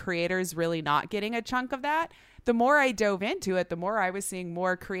day, the creator's really not getting a chunk of that. The more I dove into it, the more I was seeing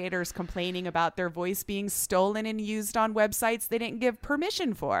more creators complaining about their voice being stolen and used on websites they didn't give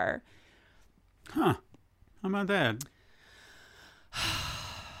permission for. Huh. How about that?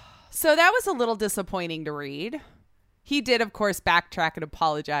 So that was a little disappointing to read. He did, of course, backtrack and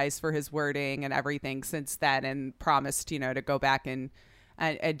apologize for his wording and everything since then and promised, to go back and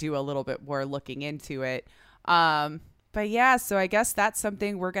do a little bit more looking into it. But yeah, so I guess that's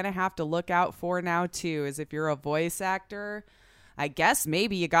something we're going to have to look out for now, too, is if you're a voice actor, I guess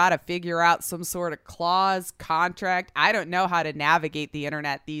maybe you got to figure out some sort of clause, contract. I don't know how to navigate the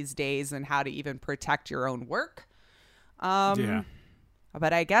internet these days and how to even protect your own work. Yeah.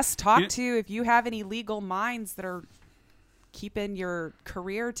 But I guess if you have any legal minds that are keeping your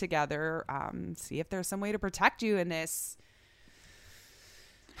career together, see if there's some way to protect you in this.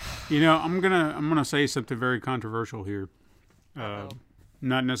 I'm gonna say something very controversial here.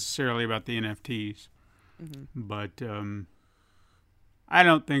 Not necessarily about the NFTs, but I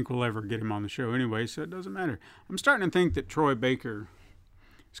don't think we'll ever get him on the show anyway, so it doesn't matter. I'm starting to think that Troy Baker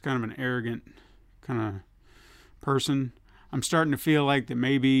is kind of an arrogant kind of person. I'm starting to feel like that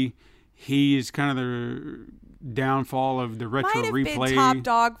maybe he is kind of the downfall of the retro Might have replay. been top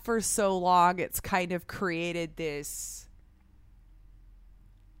dog for so long, it's kind of created this.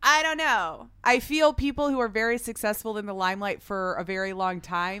 I don't know. I feel people who are very successful in the limelight for a very long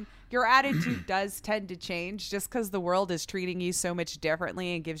time, your attitude does tend to change just because the world is treating you so much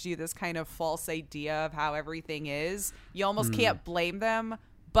differently and gives you this kind of false idea of how everything is. You almost can't blame them,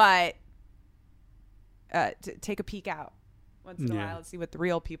 but take a peek out. once in a while and see what the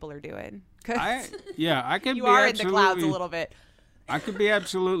real people are doing. 'Cause I could you be are in the clouds a absolutely- little bit. I could be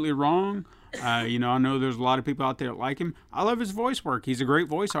absolutely wrong. I know there's a lot of people out there that like him. I love his voice work. He's a great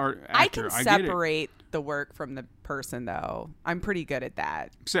voice actor. I can get it. separate the work from the person, though. I'm pretty good at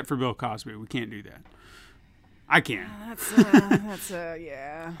that. Except for Bill Cosby. We can't do that. I can.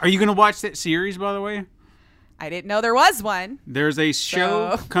 Yeah. Are you going to watch that series, by the way? I didn't know there was one. There's a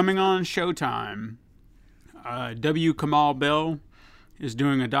show So- coming on Showtime. W. Kamau Bell is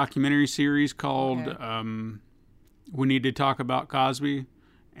doing a documentary series called Okay. We Need to Talk About Cosby.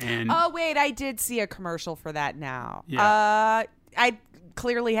 And Oh, wait, I did see a commercial for that now. Yeah. I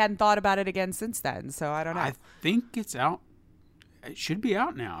clearly hadn't thought about it again since then, so I don't know. I think it's out. It should be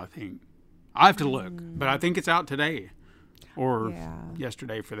out now, I think. I have to look, but I think it's out today or Yeah.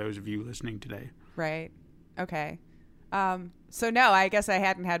 yesterday for those of you listening today. Right. Okay. So no, I guess I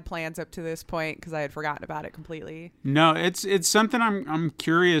hadn't had plans up to this point because I had forgotten about it completely. No, it's something I'm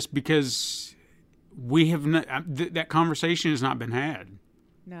curious because we have not, that conversation has not been had.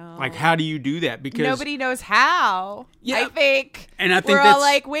 No. Like, how do you do that? Because Nobody knows how. Yeah. I think. And I think we're all that's-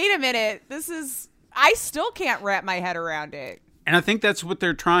 like, wait a minute, I still can't wrap my head around it. And I think that's what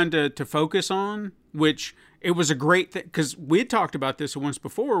they're trying to focus on, which it was a great thing because we had talked about this once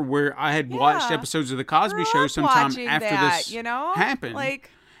before where I had watched Yeah. episodes of The Cosby Grew Show up sometime watching after that, this happened.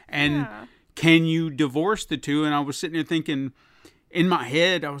 Like, And yeah. can you divorce the two? And I was sitting there thinking, in my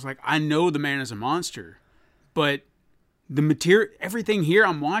head, I was like, I know the man is a monster, but the material, everything here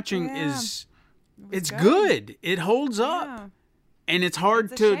I'm watching Yeah. it's good. good. It holds up. Yeah. And it's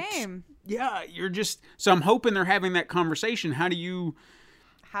hard It's a to, shame. yeah, so I'm hoping they're having that conversation. How do you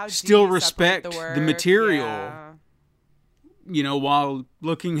How do still you separate respect the work? material? Yeah. While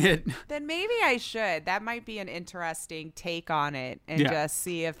looking at, Then maybe I should. That might be an interesting take on it and Yeah. just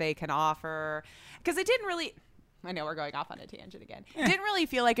see if they can offer. Because it didn't really. I know we're going off on a tangent again. It didn't really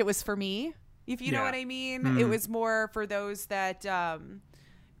feel like it was for me, if you know Yeah. what I mean. It was more for those that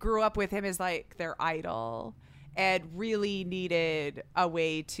grew up with him as like their idol and really needed a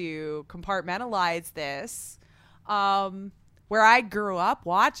way to compartmentalize this. Where I grew up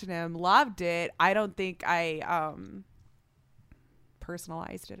watching him, loved it. I don't think I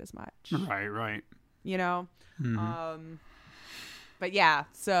personalized it as much. right. You know? Mm-hmm. But yeah,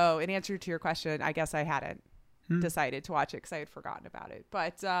 so in answer to your question, I guess I hadn't decided to watch it because I had forgotten about it.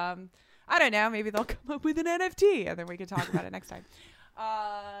 But I don't know. Maybe they'll come up with an NFT and then we can talk about it next time.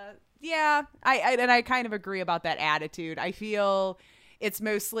 Yeah, I kind of agree about that attitude. I feel it's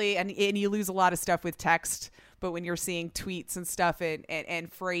mostly, and you lose a lot of stuff with text, but when you're seeing tweets and stuff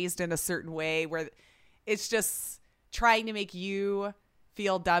and phrased in a certain way where it's just trying to make you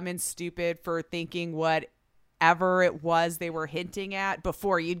feel dumb and stupid for thinking whatever it was they were hinting at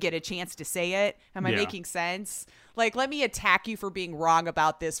before you'd get a chance to say it. Am I Yeah. making sense? Like, let me attack you for being wrong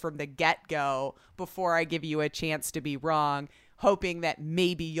about this from the get-go before I give you a chance to be wrong, hoping that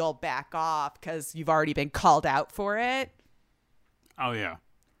maybe you'll back off because you've already been called out for it. Oh, yeah.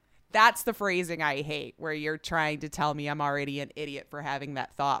 That's the phrasing I hate, where you're trying to tell me I'm already an idiot for having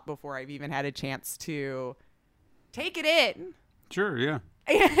that thought before I've even had a chance to take it in. Sure, yeah.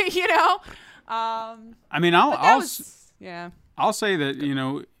 You know? I mean, Yeah. I'll say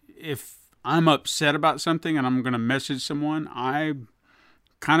that, if I'm upset about something and I'm going to message someone, I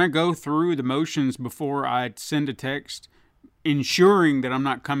kind of go through the motions before I send a text, ensuring that I'm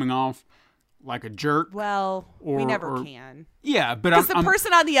not coming off like a jerk. Well, we Or- never or- can. Yeah, but Because I'm the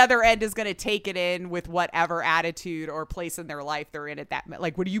person on the other end is going to take it in with whatever attitude or place in their life they're in at that moment.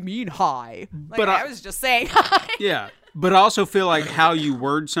 Like, what do you mean, hi? Like, But I was just saying hi. yeah, but I also feel like how you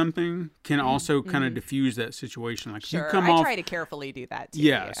word something can also kind of diffuse that situation. Like if Sure, you come I off, try to carefully do that, too.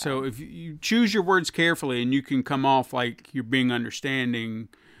 yeah. So if you choose your words carefully, and you can come off like you're being understanding,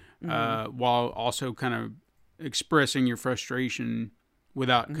 while also kind of expressing your frustration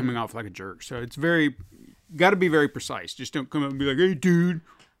without coming off like a jerk. So it's got to be very precise. Just don't come up and be like, "Hey, dude,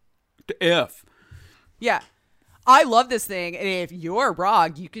 to F." Yeah. I love this thing. And if you're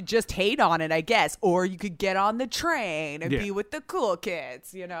wrong, you could just hate on it, I guess. Or you could get on the train and Yeah. be with the cool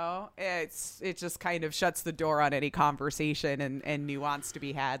kids, you know? It just kind of shuts the door on any conversation and nuance to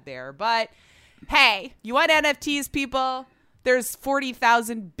be had there. But hey, you want NFTs, people? There's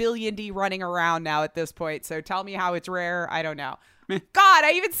 40,000 billion D running around now at this point. So tell me how it's rare. I don't know. God,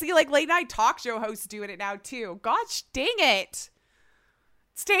 I even see like late night talk show hosts doing it now too. Gosh dang it.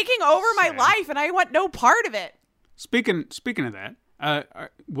 It's taking over my Sad. life and I want no part of it. Speaking of that,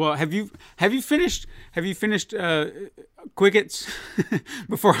 Well, have you finished Quickets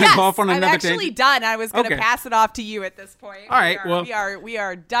before I go off on another tangent? I'm actually done. I was going to Okay. pass it off to you at this point. All right, we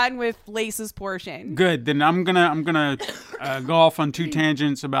are done with Lace's portion. Good. Then I'm gonna go off on two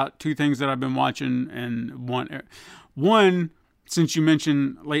tangents about two things that I've been watching, and one since you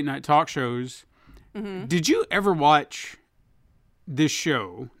mentioned late night talk shows, did you ever watch this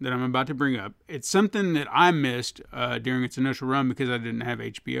show that I'm about to bring up? It's something that I missed during its initial run because I didn't have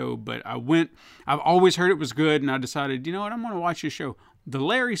HBO, but I've always heard it was good, and I decided, you know what, I'm going to watch this show. The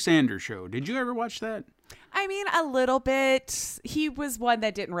Larry Sanders Show. Did you ever watch that? I mean, a little bit. He was one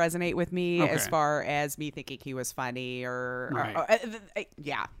that didn't resonate with me as far as me thinking he was funny it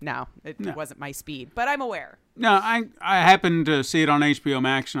wasn't my speed, but I'm aware. No, I happened to see it on HBO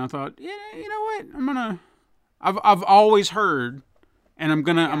Max, and I thought, yeah, you know what, I've always heard, and I'm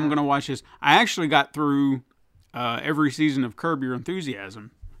gonna watch this. I actually got through every season of Curb Your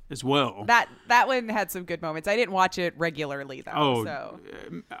Enthusiasm as well. That one had some good moments. I didn't watch it regularly though. So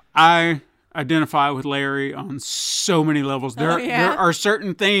I identify with Larry on so many levels. There are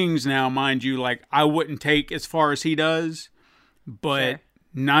certain things now, mind you, like I wouldn't take as far as he does, but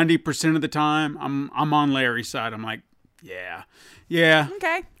 90% of the time I'm on Larry's side. I'm like, yeah.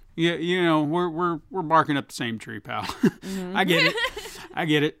 Okay. Yeah, you know, we're barking up the same tree, pal. I get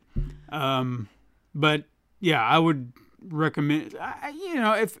it. But yeah, I would recommend.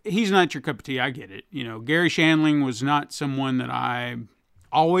 If he's not your cup of tea, I get it. You know, Gary Shandling was not someone that I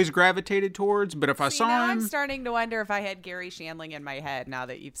always gravitated towards. But if I saw him, I'm starting to wonder if I had Gary Shandling in my head. Now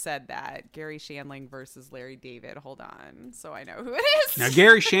that you've said that, Gary Shandling versus Larry David. Hold on, so I know who it is. Now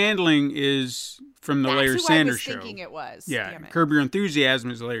Gary Shandling is from the Larry Sanders Show. I was thinking it was. Yeah, Curb Your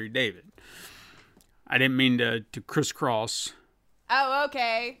Enthusiasm is Larry David. I didn't mean to crisscross. Oh,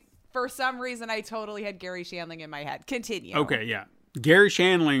 okay. For some reason, I totally had Gary Shandling in my head. Continue. Okay, yeah. Gary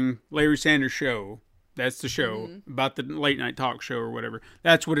Shandling, Larry Sanders Show. That's the show about the late night talk show or whatever.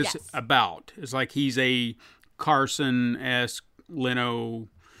 That's what it's about. It's like he's a Carson-esque, Leno,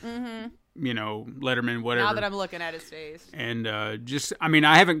 Letterman, whatever. Now that I'm looking at his face. And I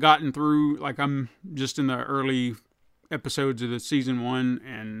haven't gotten through, like I'm just in the early episodes of the season 1,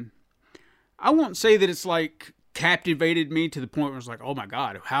 and I won't say that it's like captivated me to the point where it's like, oh my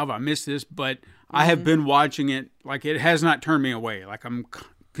God, how have I missed this? But I have been watching it, like it has not turned me away. Like I'm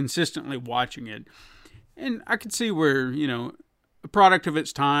consistently watching it. And I could see where, a product of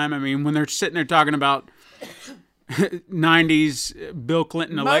its time. I mean, when they're sitting there talking about 90s Bill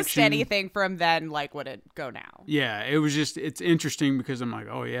Clinton election. Most anything from then, like, would it go now? Yeah, it was just, it's interesting because I'm like,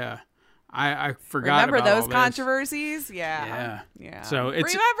 oh yeah, I forgot remember about those all this. controversies? Yeah. So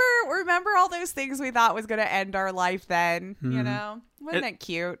it's remember all those things we thought was going to end our life then, Wasn't it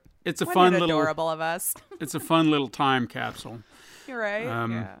cute? It's a Wasn't fun it little adorable of us. It's a fun little time capsule. You're right.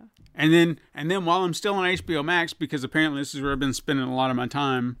 Yeah. And then while I'm still on HBO Max, because apparently this is where I've been spending a lot of my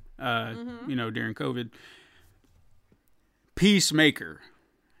time, during COVID. Peacemaker.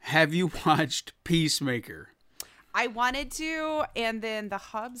 Have you watched Peacemaker? I wanted to, and then the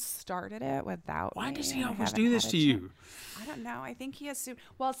Hubs started it without Why me. does he I always haven't do this had to a you? I don't know. I think he assumed.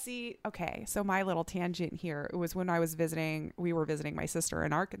 Well, see, okay. So my little tangent here, it was when we were visiting my sister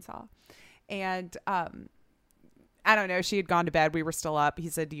in Arkansas, and I don't know. She had gone to bed. We were still up. He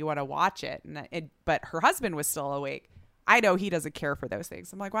said, "Do you want to watch it?" But her husband was still awake. I know he doesn't care for those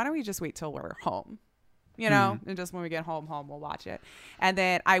things. I'm like, why don't we just wait till we're home? And just when we get home, we'll watch it. And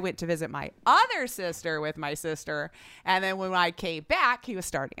then I went to visit my other sister with my sister. And then when I came back, he was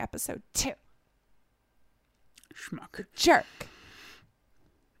starting episode 2. Schmuck. Jerk.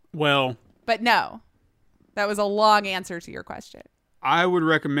 Well. But no, that was a long answer to your question. I would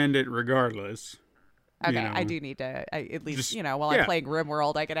recommend it regardless. Okay, I do need to, at least, just, while I'm playing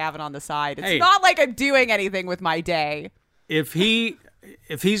RimWorld, I could have it on the side. It's Hey. not like I'm doing anything with my day. If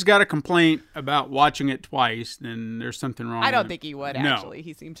he's got a complaint about watching it twice, then there's something wrong. I don't with think he would, No. actually.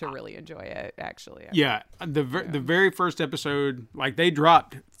 He seemed to really enjoy it, actually. Yeah, the very first episode, like they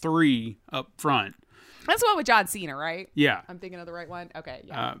dropped 3 up front. That's the one with John Cena, right? Yeah. I'm thinking of the right one? Okay,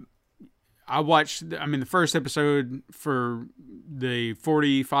 yeah. I watched, the first episode for the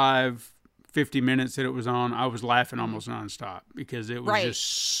 45, 50 minutes that it was on, I was laughing almost nonstop because it was just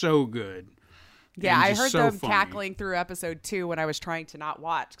so good. Yeah, I heard them funny. cackling through episode 2 when I was trying to not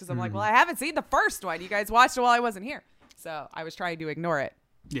watch because I'm like, well, I haven't seen the first one. You guys watched it while I wasn't here. So I was trying to ignore it.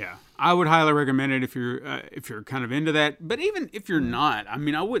 Yeah, I would highly recommend it if you're kind of into that. But even if you're not,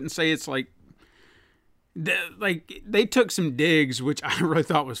 I wouldn't say it's like they took some digs, which I really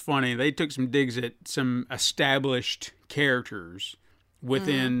thought was funny. They took some digs at some established characters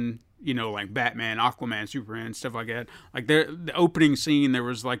within you know, like Batman, Aquaman, Superman, stuff like that. Like the opening scene, there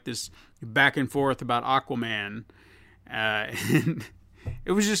was like this back and forth about Aquaman. And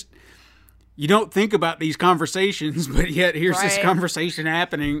it was just, you don't think about these conversations, but yet here's this conversation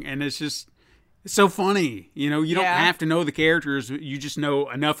happening, and it's so funny. You know, you don't have to know the characters. You just know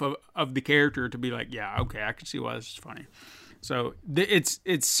enough of the character to be like, yeah, okay, I can see why this is funny. So it's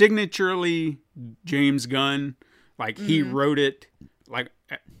signaturely James Gunn. Like, he wrote it, like,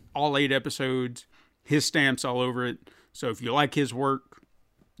 all 8 episodes, his stamps all over it. So if you like his work,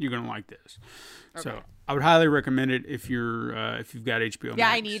 you're going to like this. Okay. So I would highly recommend it if you've got HBO Max. Yeah,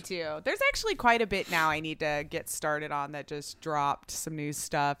 I need to. There's actually quite a bit now I need to get started on that just dropped some new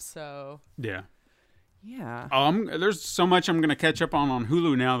stuff. So yeah. There's so much I'm going to catch up on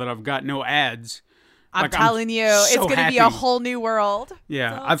Hulu now that I've got no ads. I'm telling you, it's going to be a whole new world.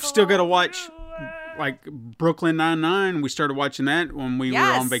 Yeah, I've still got to watch, like, Brooklyn Nine-Nine. We started watching that when we were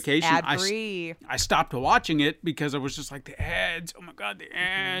on vacation. Ad-free. I stopped watching it because I was just like, the ads. Oh my God, the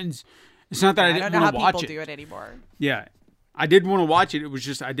ads. It's not that I didn't want to watch it. I don't know how people do it anymore. Yeah, I did want to watch it. It was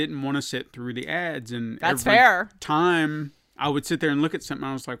just I didn't want to sit through the ads. And that's every fair. Time I would sit there and look at something,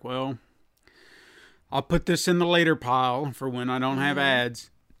 I was like, well, I'll put this in the later pile for when I don't have ads.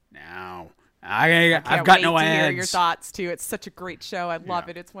 Now I've got no ads. Hear your thoughts too. It's such a great show. I love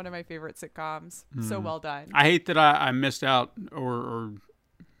it. It's one of my favorite sitcoms. So well done. I hate that I missed out or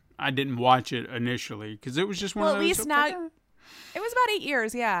I didn't watch it initially because it was just one of those. Well, at least now it was about 8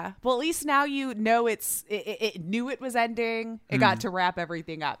 years. Yeah. Well, at least now you know it knew it was ending. It got to wrap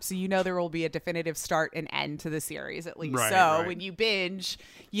everything up, so you know there will be a definitive start and end to the series at least. Right. When you binge,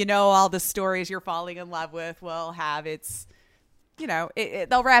 you know all the stories you're falling in love with will have its. You know,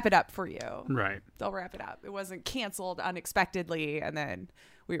 they'll wrap it up for you. Right. They'll wrap it up. It wasn't canceled unexpectedly, and then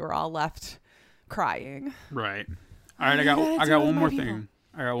we were all left crying. Right. All right, I got one more thing.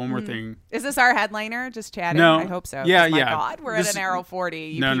 I got one more thing. Is this our headliner? Just chatting? No. I hope so. Yeah, my God, we're at an arrow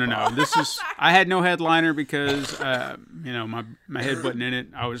 40. No. This is. I had no headliner because you know, my head wasn't in it.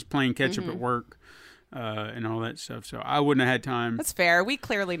 I was playing catch up at work and all that stuff, so I wouldn't have had time. That's fair. We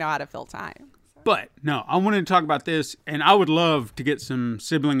clearly know how to fill time. But, no, I wanted to talk about this, and I would love to get some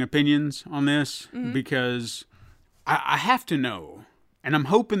sibling opinions on this because I have to know, and I'm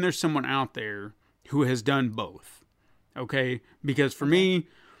hoping there's someone out there who has done both, okay? Because for me,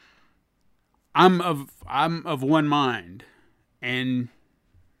 I'm of one mind, and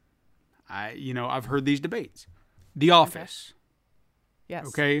I've heard these debates. The Office. Okay. Yes.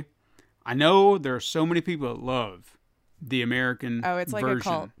 Okay? I know there are so many people that love the American it's like version. A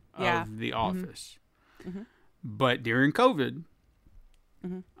cult. Yeah. Of The Office. But during COVID,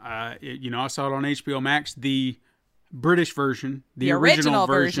 I saw it on HBO Max, the British version, the original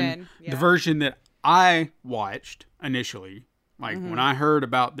version. The version that I watched initially. Like, when I heard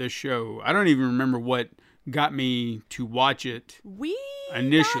about this show, I don't even remember what got me to watch it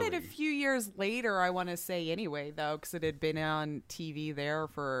initially. Got it a few years later, I want to say anyway, though, because it had been on TV there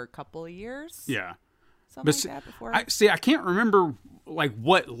for a couple of years. Yeah. Something like that before. I can't remember like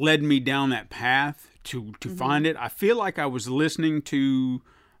what led me down that path to find it. I feel like I was listening to,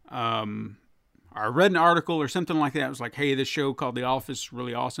 I read an article or something like that. It was like, hey, this show called The Office is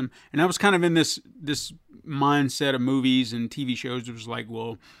really awesome. And I was kind of in this mindset of movies and TV shows. It was like,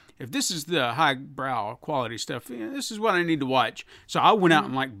 well, if this is the highbrow quality stuff, this is what I need to watch. So I went out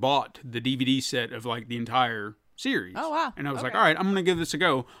and like bought the DVD set of like the entire series. Oh, wow. And I was like, all right, I'm going to give this a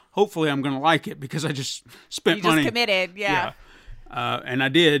go. Hopefully I'm going to like it because I just spent money. You just committed, yeah. And I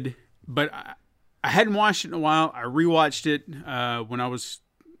did, but I hadn't watched it in a while. I rewatched it when I was,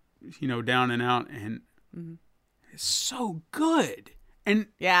 down and out, and it's so good. And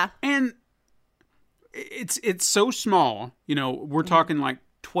and it's so small. We're talking like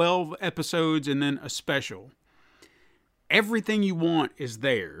 12 episodes and then a special. Everything you want is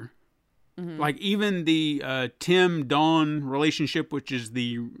there. Like even the Tim Dawn relationship, which is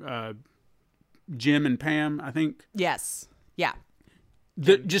the Jim and Pam, I think. Yes. Yeah.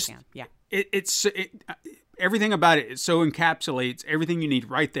 It's everything about it. It so encapsulates everything you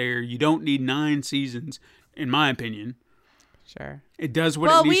need right there. You don't need 9 seasons, in my opinion. Sure. It does what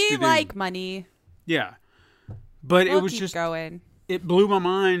it needs to do. Well, we like money. Yeah, but we'll it was keep just going. It blew my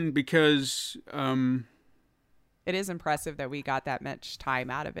mind because it is impressive that we got that much time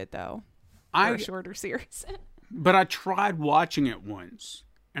out of it, though. For a shorter series. But I tried watching it once,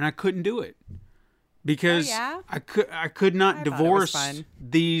 and I couldn't do it because I could not divorce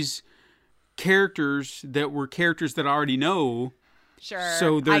these characters that were characters that I already know. Sure.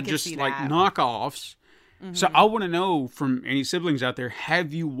 So they're just like knockoffs. So I want to know from any siblings out there,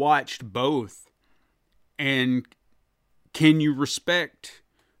 have you watched both? And can you respect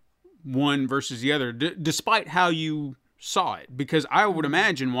one versus the other, despite how you saw it, because I would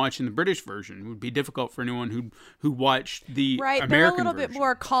imagine watching the British version would be difficult for anyone who watched the Right, American they're a little version. bit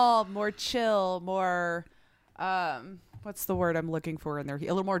more calm, more chill, more what's the word I'm looking for in their a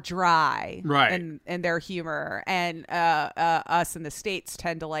little more dry, Right. in their humor, and us in the States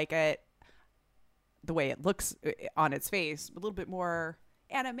tend to like it the way it looks on its face, a little bit more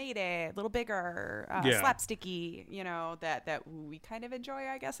animated, a little bigger, Yeah. slapsticky, that we kind of enjoy,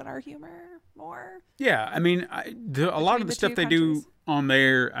 I guess, in our humor more. Yeah, I mean, a lot of the the stuff two they do countries. on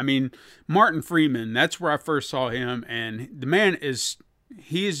there. I mean, Martin Freeman. That's where I first saw him, and the man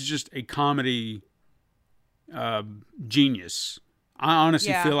he is just a comedy genius. I honestly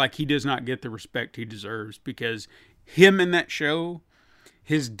Yeah. feel like he does not get the respect he deserves, because him in that show,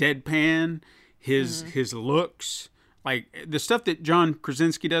 his deadpan, his looks, like the stuff that John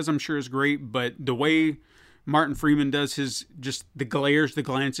Krasinski does, I'm sure is great, but the way Martin Freeman does his, just the glares, the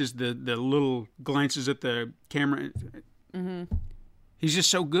glances, the little glances at the camera, he's just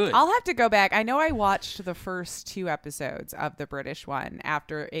so good. I'll have to go back. I know I watched the first 2 episodes of the British one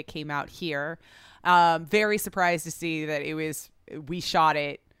after it came out here. Very surprised to see that we shot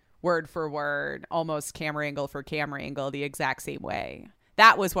it word for word, almost camera angle for camera angle, the exact same way.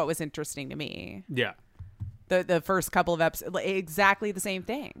 That was what was interesting to me. Yeah. The first couple of episodes, exactly the same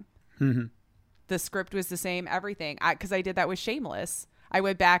thing. The script was the same, everything. Because I did that with Shameless. I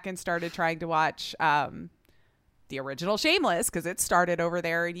went back and started trying to watch the original Shameless, because it started over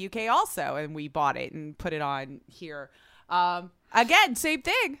there in UK also, and we bought it and put it on here. Again, same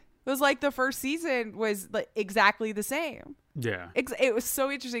thing. It was like the first season was exactly the same. Yeah. It was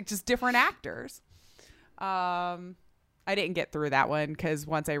so interesting, just different actors. I didn't get through that one because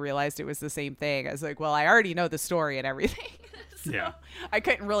once I realized it was the same thing, I was like, well, I already know the story and everything. So Yeah. I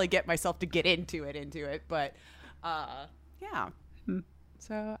couldn't really get myself to get into it. But yeah.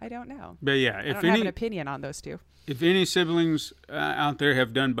 So I don't know. But yeah, I don't have an opinion on those two. if any siblings out there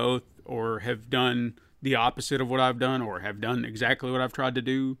have done both, or have done the opposite of what I've done, or have done exactly what I've tried to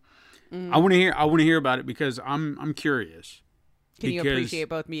do, I want to hear. I want to hear about it, because I'm curious. Can you Because- appreciate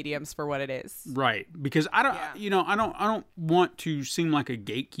both mediums for what it is? Right, because I don't, Yeah. I don't want to seem like a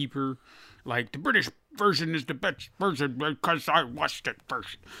gatekeeper, like the British version is the best version because I watched it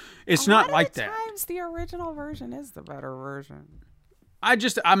first. It's not like that. Sometimes the original version is the better version.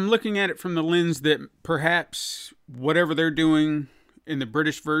 I'm looking at it from the lens that perhaps whatever they're doing in the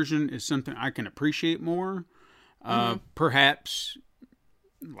British version is something I can appreciate more. Perhaps,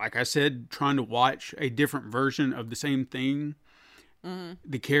 like I said, trying to watch a different version of the same thing.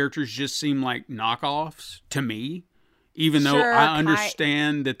 The characters just seem like knockoffs to me, even though Sure, I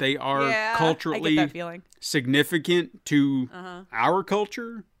understand that they are I get culturally that feeling. significant to our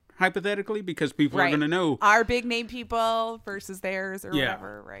culture, hypothetically, because people are Right. going to know. Our big name people versus theirs or Yeah.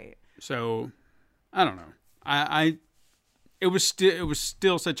 whatever, right? So, I don't know. It was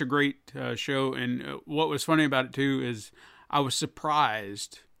still such a great show, and what was funny about it too is I was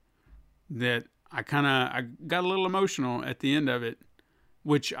surprised that I got a little emotional at the end of it,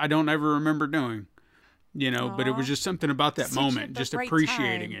 which I don't ever remember doing. But it was just something about that Just hit you moment, at the just right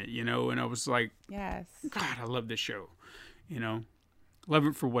appreciating time. it, and I was like, Yes. God, I love this show, love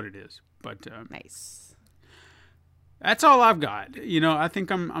it for what it is. But Nice. that's all I've got. I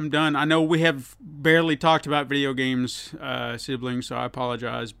think I'm done. I know we have barely talked about video games, siblings, so I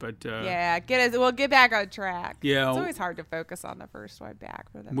apologize. But Yeah, we'll get back on track. Yeah. It's always hard to focus on the first one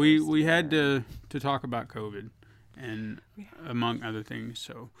back for the we first had year. to talk about COVID, and among other things.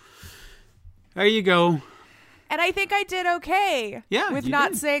 So there you go. And I think I did okay. Yeah, with you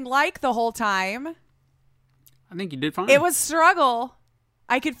not did. saying like the whole time. I think you did fine. It was struggle.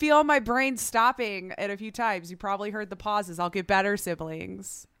 I could feel my brain stopping at a few times. You probably heard the pauses. I'll get better,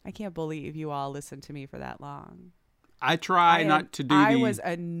 siblings. I can't believe you all listened to me for that long. I try not to do. I was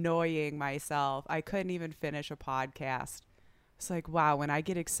annoying myself. I couldn't even finish a podcast. It's like, wow, when I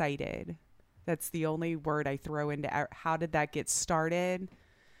get excited, that's the only word I throw into. How did that get started?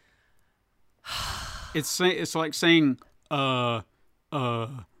 It's like saying I'll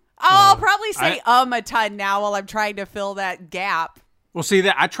probably say a ton now while I'm trying to fill that gap. Well, see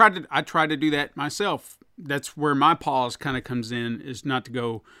that I tried to do that myself. That's where my pause kind of comes in, is not to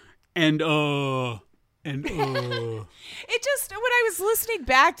go and It just, when I was listening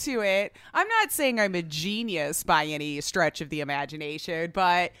back to it, I'm not saying I'm a genius by any stretch of the imagination,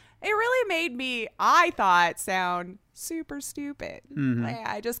 but it really made me, I thought, sound super stupid.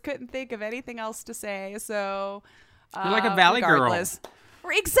 I just couldn't think of anything else to say. So, You're like a valley girl. regardless.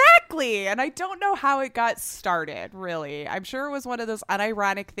 Exactly. And I don't know how it got started, really. I'm sure it was one of those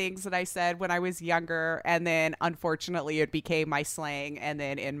unironic things that I said when I was younger. And then, unfortunately, it became my slang and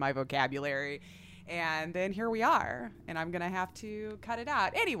then in my vocabulary. And then here we are. And I'm going to have to cut it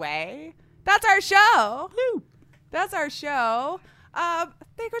out. Anyway, that's our show. Woo. That's our show.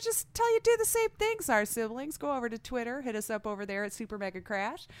 They could just tell you do the same things, our siblings. Go over to Twitter. Hit us up over there at Super Mega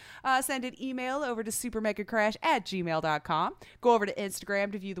Crash. Send an email over to supermegacrash@gmail.com. Go over to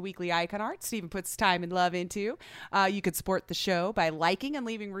Instagram to view the weekly icon art Steven puts time and love into. You could support the show by liking and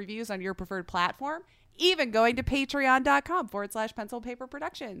leaving reviews on your preferred platform. Even going to patreon.com/Pencil and Paper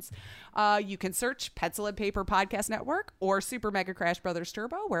Productions. You can search Pencil and Paper Podcast Network or Super Mega Crash Brothers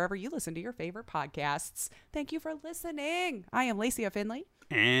Turbo wherever you listen to your favorite podcasts. Thank you for listening. I am Lacey Finley.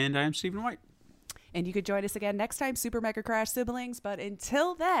 And I'm Stephen White. And you could join us again next time, Super Mega Crash siblings. But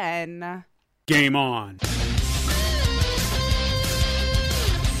until then, game on.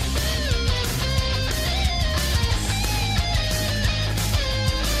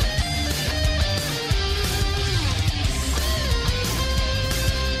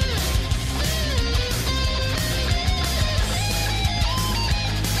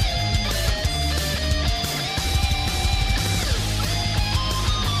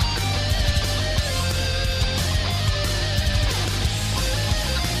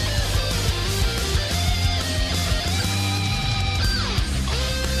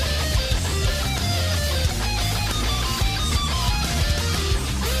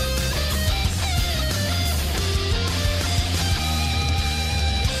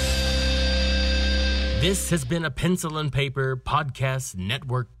 This has been a Pencil and Paper Podcast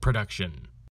Network production.